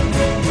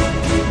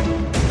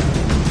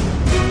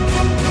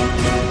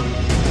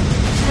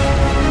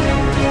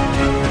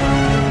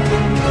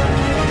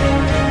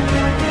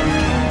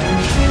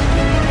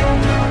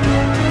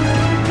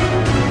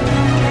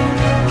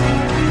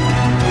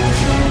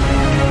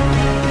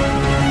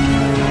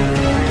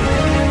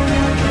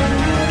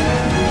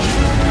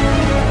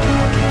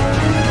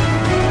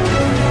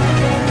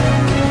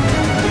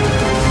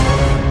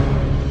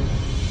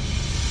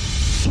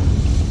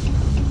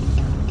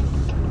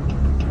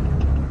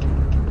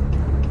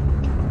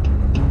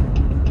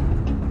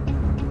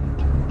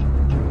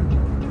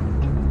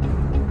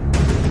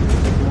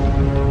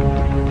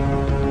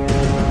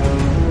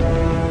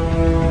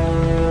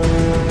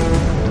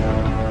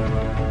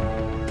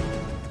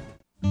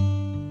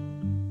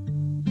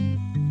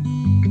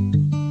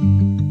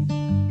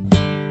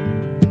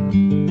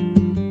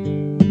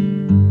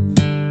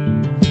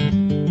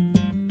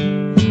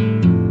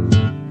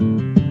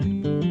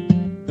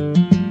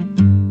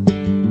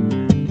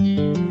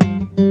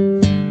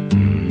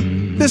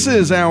 This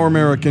is Our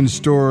American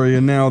Story,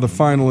 and now the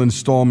final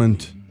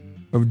installment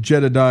of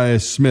Jedediah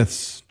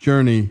Smith's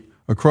journey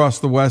across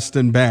the West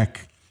and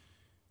back.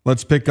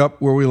 Let's pick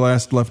up where we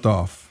last left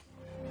off.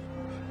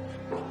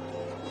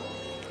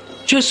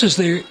 Just as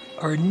they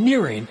are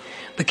nearing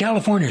the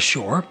California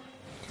shore,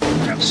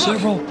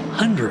 several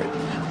hundred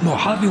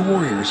Mojave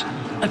warriors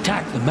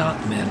attack the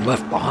mountain men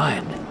left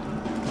behind.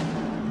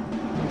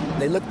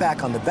 They look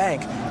back on the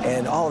bank,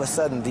 and all of a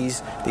sudden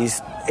these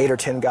 8 or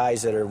 10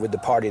 guys that are with the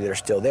party that are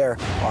still there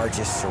are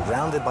just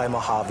surrounded by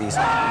Mojaves.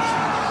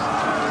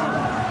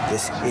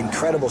 This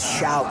incredible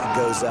shout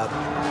goes up.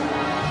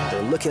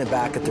 They're looking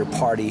back at their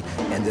party,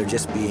 and they're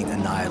just being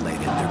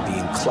annihilated. They're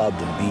being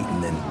clubbed and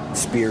beaten, and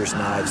spears,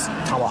 knives,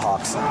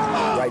 tomahawks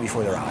right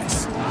before their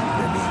eyes.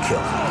 They're being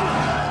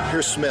killed.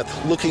 Here's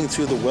Smith looking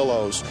through the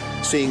willows,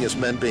 seeing his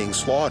men being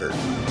slaughtered.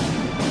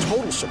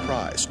 Total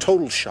surprise,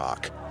 total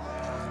shock.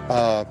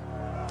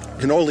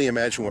 You can only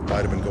imagine what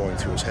might have been going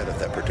through his head at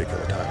that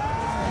particular time.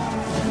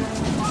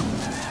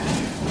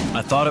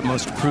 I thought it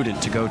most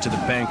prudent to go to the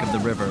bank of the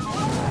river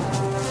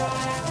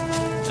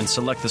and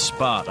select the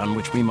spot on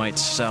which we might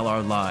sell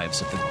our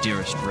lives at the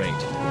dearest rate.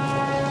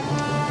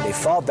 They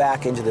fall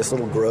back into this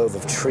little grove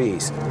of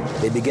trees.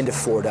 They begin to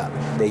ford up.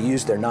 They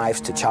use their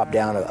knives to chop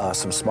down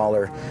some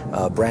smaller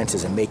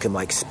branches and make them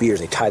like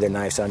spears. They tie their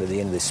knives onto the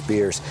end of the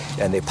spears,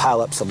 and they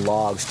pile up some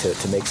logs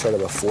to make sort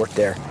of a fort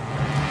there.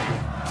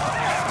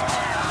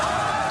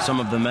 Some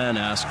of the men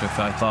asked if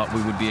I thought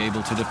we would be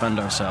able to defend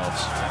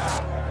ourselves.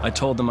 I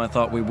told them I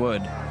thought we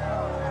would,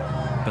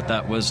 but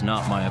that was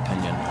not my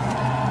opinion.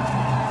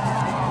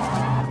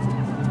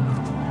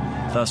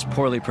 Thus,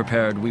 poorly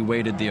prepared, we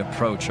waited the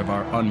approach of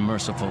our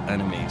unmerciful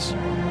enemies.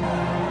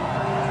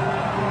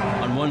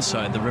 On one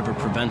side, the river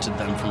prevented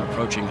them from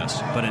approaching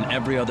us, but in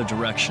every other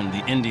direction,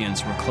 the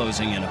Indians were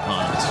closing in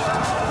upon us.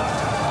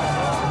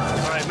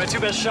 All right, my 2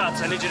 best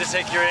shots. I need you to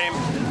take your aim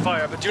and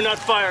fire, but do not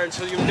fire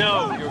until you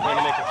know you're going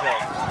to make a kill.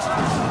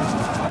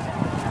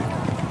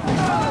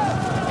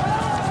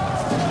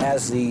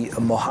 As the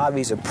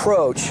Mojaves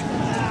approach,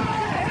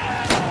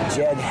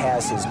 Jed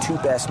has his 2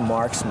 best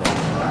marksmen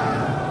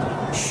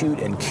shoot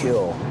and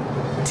kill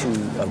 2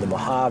 of the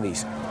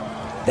Mojaves.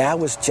 That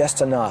was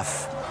just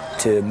enough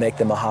to make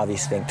the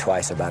Mojaves think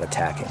twice about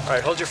attacking. All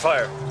right, hold your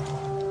fire.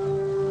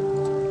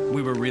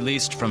 We were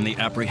released from the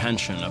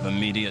apprehension of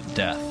immediate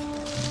death.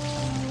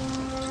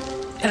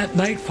 At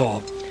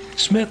nightfall,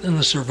 Smith and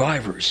the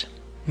survivors,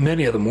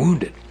 many of them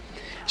wounded,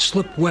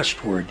 slip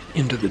westward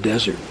into the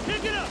desert.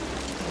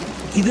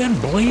 He then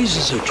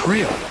blazes a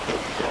trail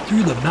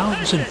through the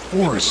mountains and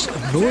forests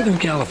of Northern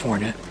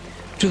California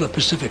to the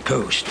Pacific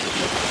coast,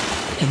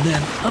 and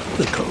then up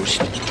the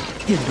coast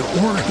into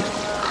Oregon.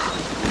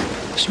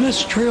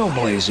 Smith's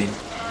trailblazing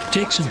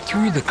takes him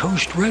through the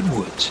coast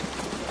redwoods,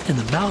 and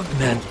the mountain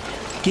men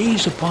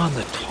gaze upon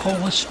the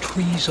tallest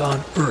trees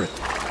on earth,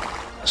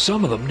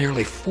 some of them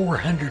nearly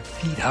 400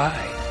 feet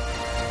high.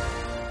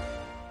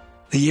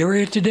 The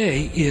area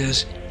today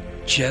is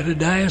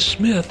Jedediah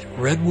Smith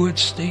Redwood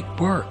State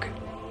Park.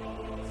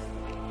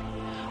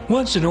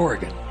 Once in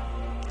Oregon,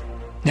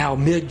 now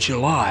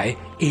mid-July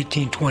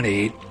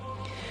 1828,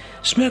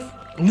 Smith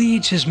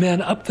leads his men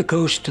up the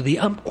coast to the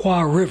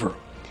Umpqua River,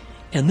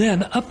 and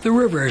then up the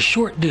river a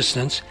short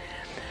distance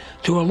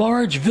to a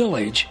large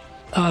village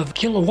of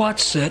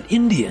Kilowattset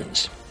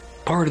Indians,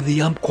 part of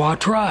the Umpqua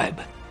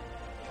tribe.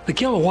 The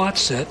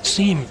Kilowattset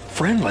seem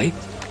friendly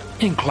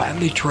and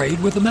gladly trade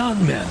with the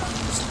mountain men.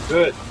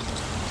 Good.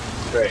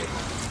 Great.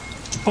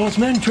 While his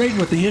men trade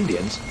with the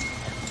Indians,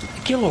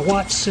 the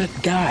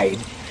Kilowattset guide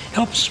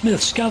helps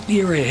Smith scout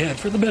the area ahead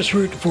for the best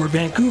route to Fort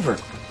Vancouver.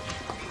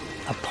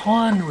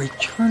 Upon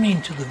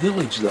returning to the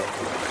village, though,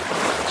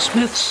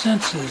 Smith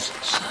senses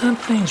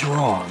something's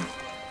wrong.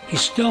 He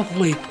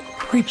stealthily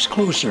creeps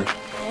closer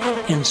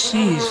and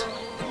sees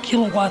the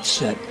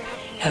Kilowattset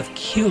have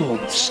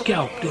killed,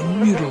 scalped,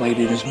 and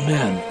mutilated his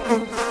men.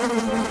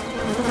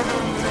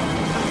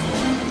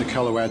 The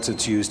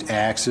Kilowattets used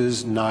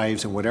axes,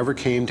 knives, and whatever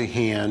came to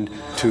hand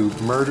to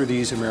murder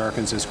these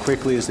Americans as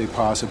quickly as they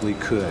possibly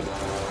could.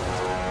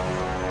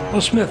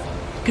 Well, Smith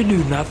could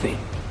do nothing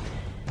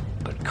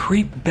but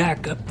creep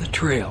back up the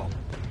trail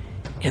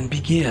and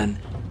begin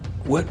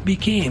what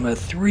became a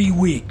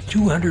 3-week,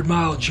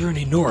 200-mile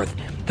journey north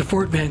to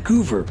Fort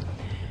Vancouver,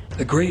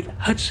 the great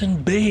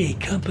Hudson Bay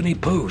Company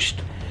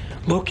post,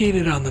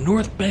 located on the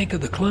north bank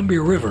of the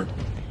Columbia River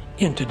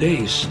in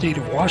today's state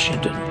of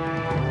Washington.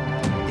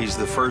 He's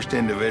the first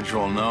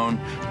individual known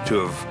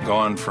to have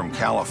gone from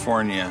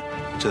California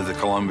to the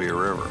Columbia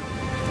River.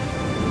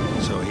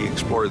 So he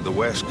explored the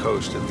west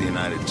coast of the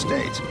United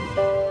States.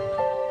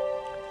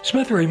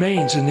 Smith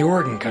remains in the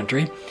Oregon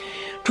country,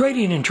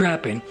 trading and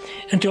trapping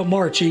until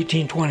March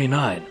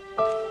 1829.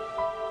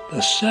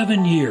 The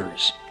 7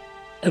 years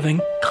of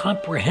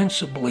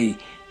incomprehensibly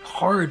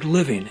hard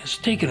living has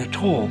taken a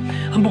toll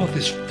on both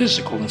his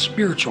physical and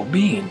spiritual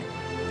being.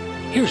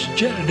 Here's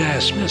Jedediah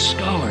Smith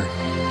scholar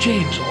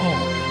James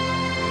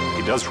Auld.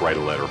 He does write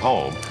a letter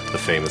home, the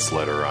famous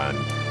letter on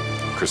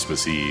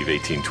Christmas Eve,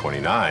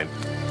 1829.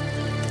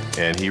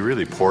 And he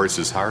really pours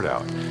his heart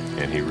out,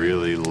 and he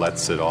really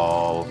lets it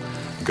all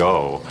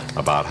go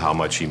about how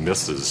much he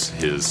misses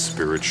his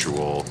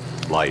spiritual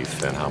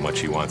life and how much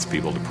he wants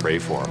people to pray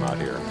for him out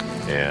here.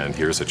 And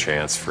here's a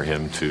chance for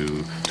him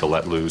to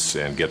let loose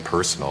and get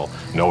personal,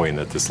 knowing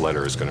that this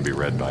letter is going to be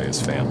read by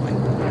his family.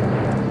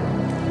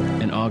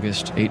 In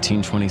August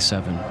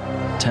 1827,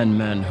 10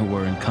 men who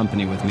were in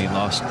company with me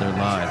lost their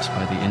lives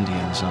by the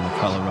Indians on the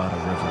Colorado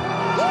River.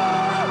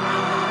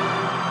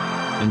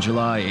 In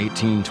July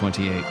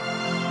 1828,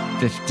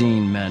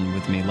 15 men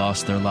with me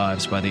lost their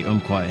lives by the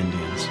Umpqua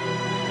Indians.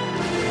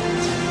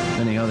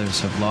 Many others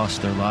have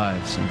lost their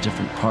lives in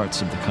different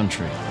parts of the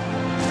country.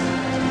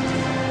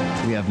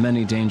 We have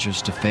many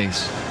dangers to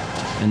face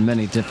and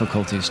many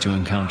difficulties to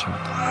encounter.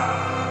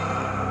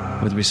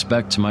 With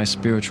respect to my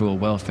spiritual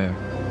welfare,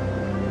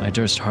 I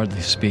durst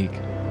hardly speak.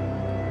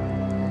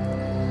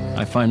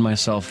 I find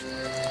myself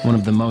one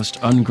of the most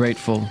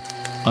ungrateful,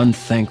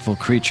 unthankful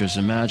creatures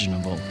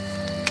imaginable.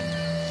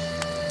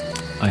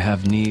 I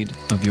have need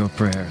of your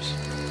prayers.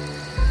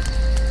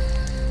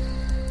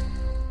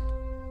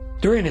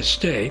 During his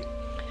stay,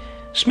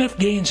 Smith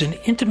gains an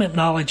intimate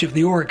knowledge of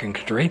the Oregon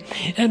Country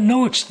and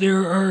notes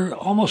there are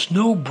almost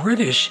no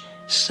British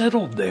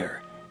settled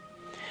there.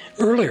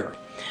 Earlier,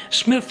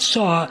 Smith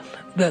saw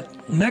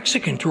that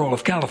Mexican control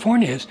of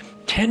California is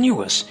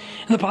tenuous,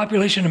 and the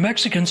population of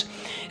Mexicans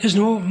is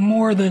no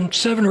more than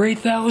 7,000 or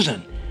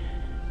 8,000.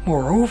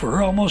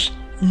 Moreover, almost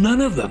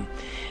none of them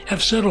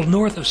have settled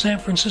north of San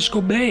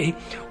Francisco Bay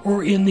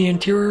or in the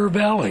interior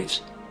valleys.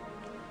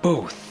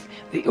 Both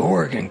the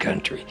Oregon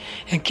Country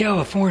and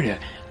California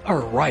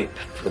are ripe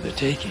for the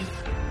taking.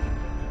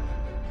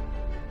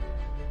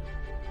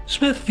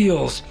 Smith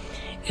feels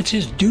it's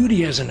his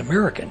duty as an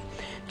American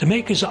to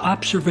make his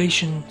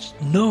observations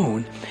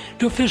known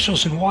to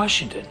officials in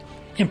Washington,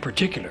 in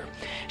particular,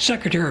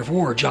 Secretary of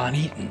War John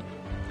Eaton.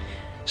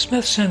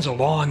 Smith sends a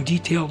long,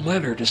 detailed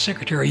letter to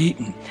Secretary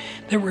Eaton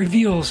that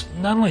reveals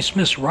not only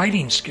Smith's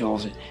writing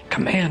skills and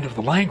command of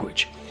the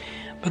language,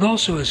 but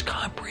also his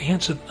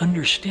comprehensive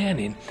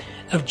understanding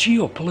of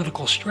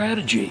geopolitical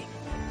strategy.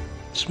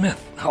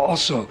 Smith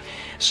also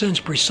sends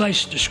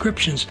precise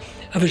descriptions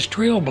of his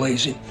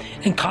trailblazing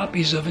and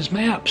copies of his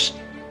maps.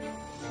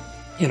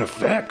 In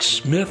effect,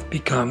 Smith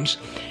becomes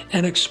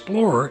an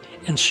explorer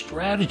and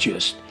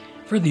strategist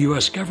for the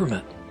U.S.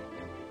 government.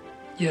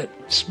 Yet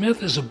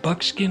Smith is a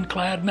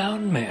buckskin-clad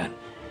mountain man,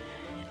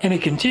 and he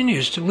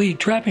continues to lead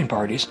trapping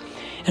parties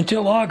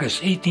until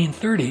August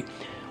 1830,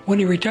 when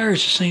he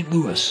retires to St.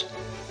 Louis.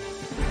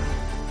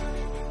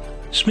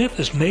 Smith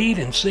has made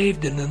and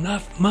saved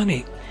enough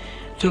money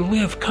to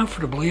live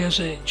comfortably as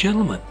a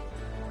gentleman.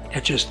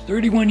 At just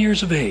 31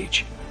 years of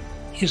age,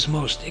 he is the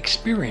most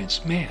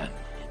experienced man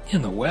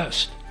in the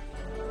West.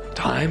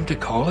 Time to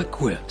call it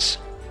quits.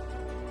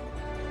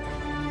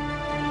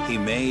 He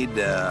made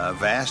a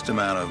vast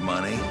amount of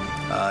money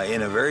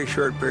in a very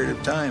short period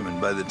of time, and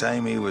by the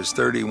time he was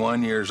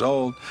 31 years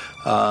old,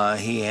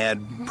 he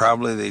had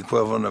probably the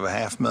equivalent of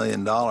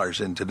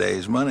 $500,000 in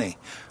today's money,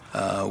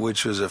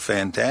 which was a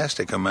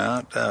fantastic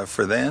amount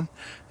for then,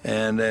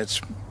 and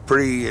it's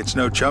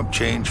no chump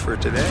change for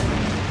today.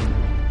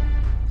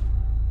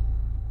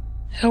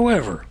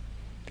 However,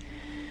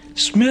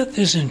 Smith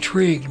is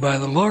intrigued by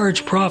the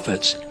large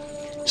profits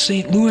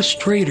St. Louis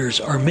traders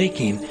are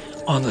making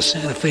on the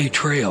Santa Fe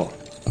Trail.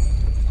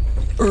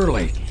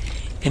 Early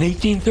in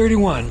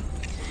 1831,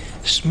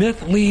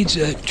 Smith leads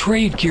a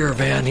trade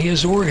caravan he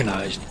has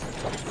organized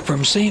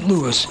from St.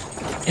 Louis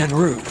en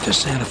route to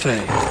Santa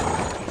Fe.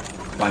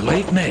 By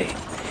late May,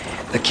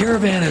 the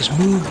caravan has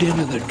moved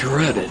into the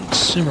dreaded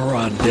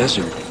Cimarron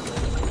Desert.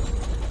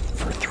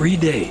 For 3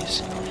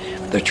 days,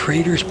 the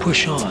traders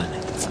push on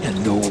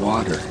and no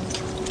water.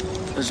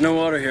 There's no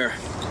water here.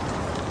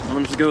 I'm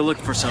going to go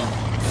looking for some.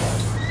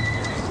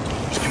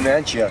 There's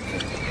Comanche out there.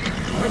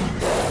 You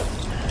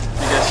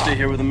guys stay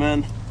here with the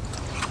men.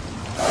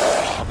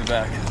 I'll be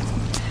back.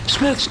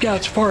 Smith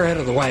scouts far ahead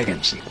of the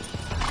wagons.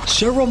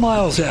 Several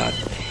miles out,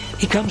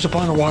 he comes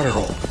upon a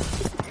waterhole.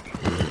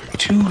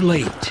 Too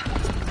late,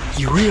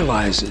 he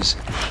realizes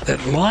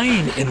that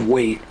lying in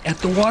wait at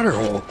the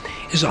waterhole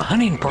is a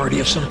hunting party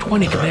of some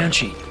 20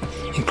 Comanche,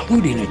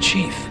 including a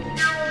chief.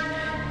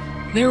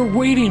 They're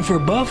waiting for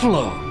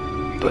buffalo,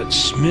 but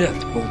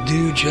Smith will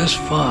do just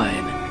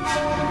fine.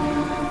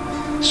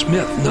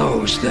 Smith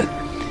knows that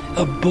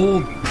a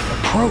bold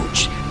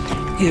approach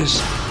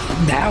is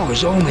now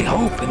his only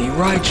hope, and he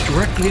rides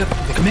directly up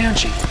to the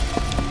Comanche.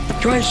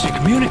 He tries to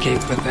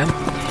communicate with them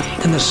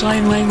in the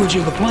sign language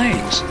of the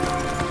plains,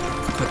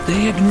 but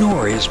they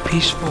ignore his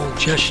peaceful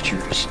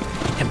gestures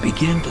and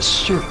begin to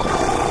circle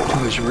to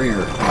his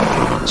rear.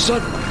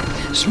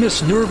 Suddenly,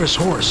 Smith's nervous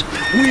horse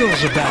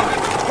wheels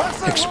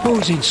about,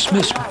 exposing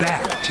Smith's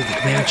back to the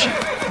Comanche.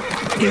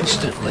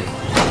 Instantly,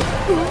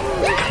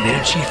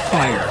 Comanche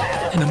fire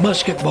and a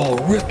musket ball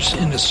rips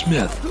into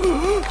Smith.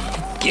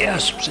 He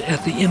gasps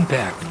at the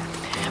impact,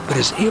 but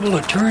is able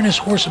to turn his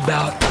horse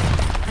about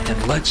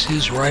and lets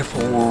his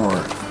rifle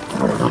roar.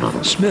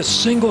 Smith's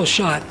single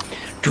shot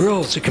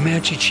drills the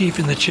Comanche chief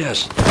in the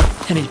chest,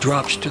 and he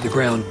drops to the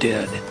ground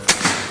dead.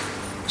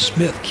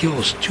 Smith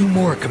kills 2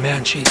 more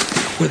Comanche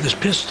with his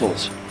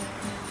pistols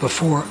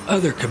before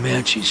other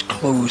Comanches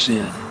close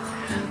in.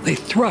 They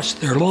thrust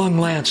their long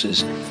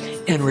lances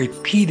and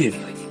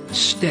repeatedly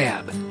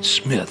stab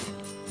Smith.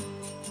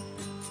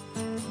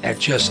 At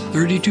just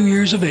 32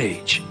 years of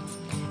age,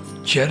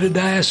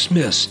 Jedediah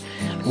Smith's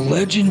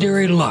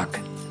legendary luck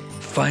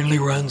finally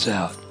runs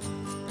out.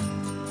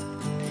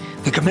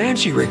 The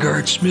Comanche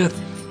regard Smith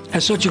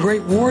as such a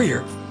great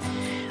warrior.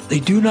 They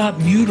do not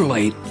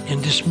mutilate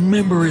and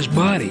dismember his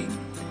body,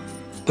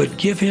 but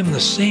give him the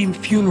same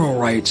funeral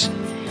rites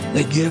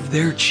they give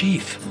their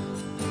chief.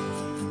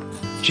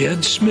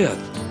 Jed Smith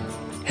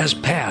has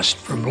passed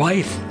from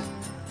life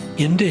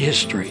into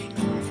history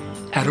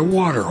at a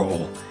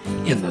waterhole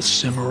in the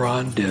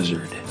Cimarron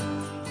Desert.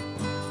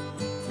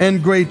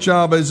 And great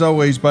job, as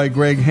always, by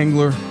Greg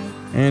Hengler.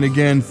 And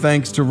again,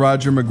 thanks to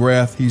Roger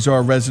McGrath. He's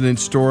our resident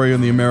story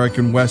on the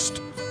American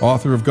West,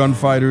 author of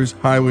Gunfighters,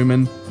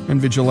 Highwaymen, and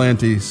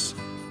Vigilantes.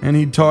 And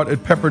he taught at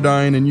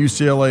Pepperdine and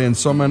UCLA and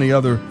so many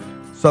other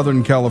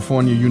Southern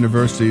California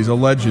universities, a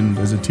legend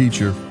as a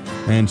teacher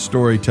and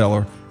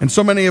storyteller. And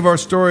so many of our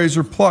stories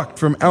are plucked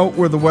from Out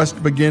Where the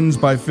West Begins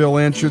by Phil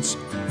Anschutz,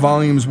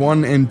 Volumes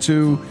 1 and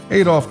 2,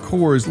 Adolph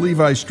Kors,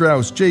 Levi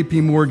Strauss,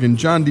 J.P. Morgan,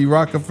 John D.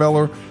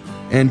 Rockefeller,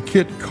 and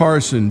Kit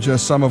Carson,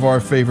 just some of our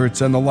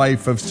favorites. And The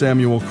Life of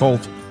Samuel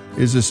Colt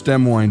is a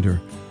stemwinder.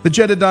 The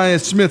Jedediah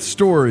Smith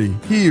story,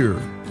 here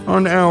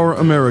on Our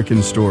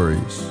American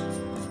Stories.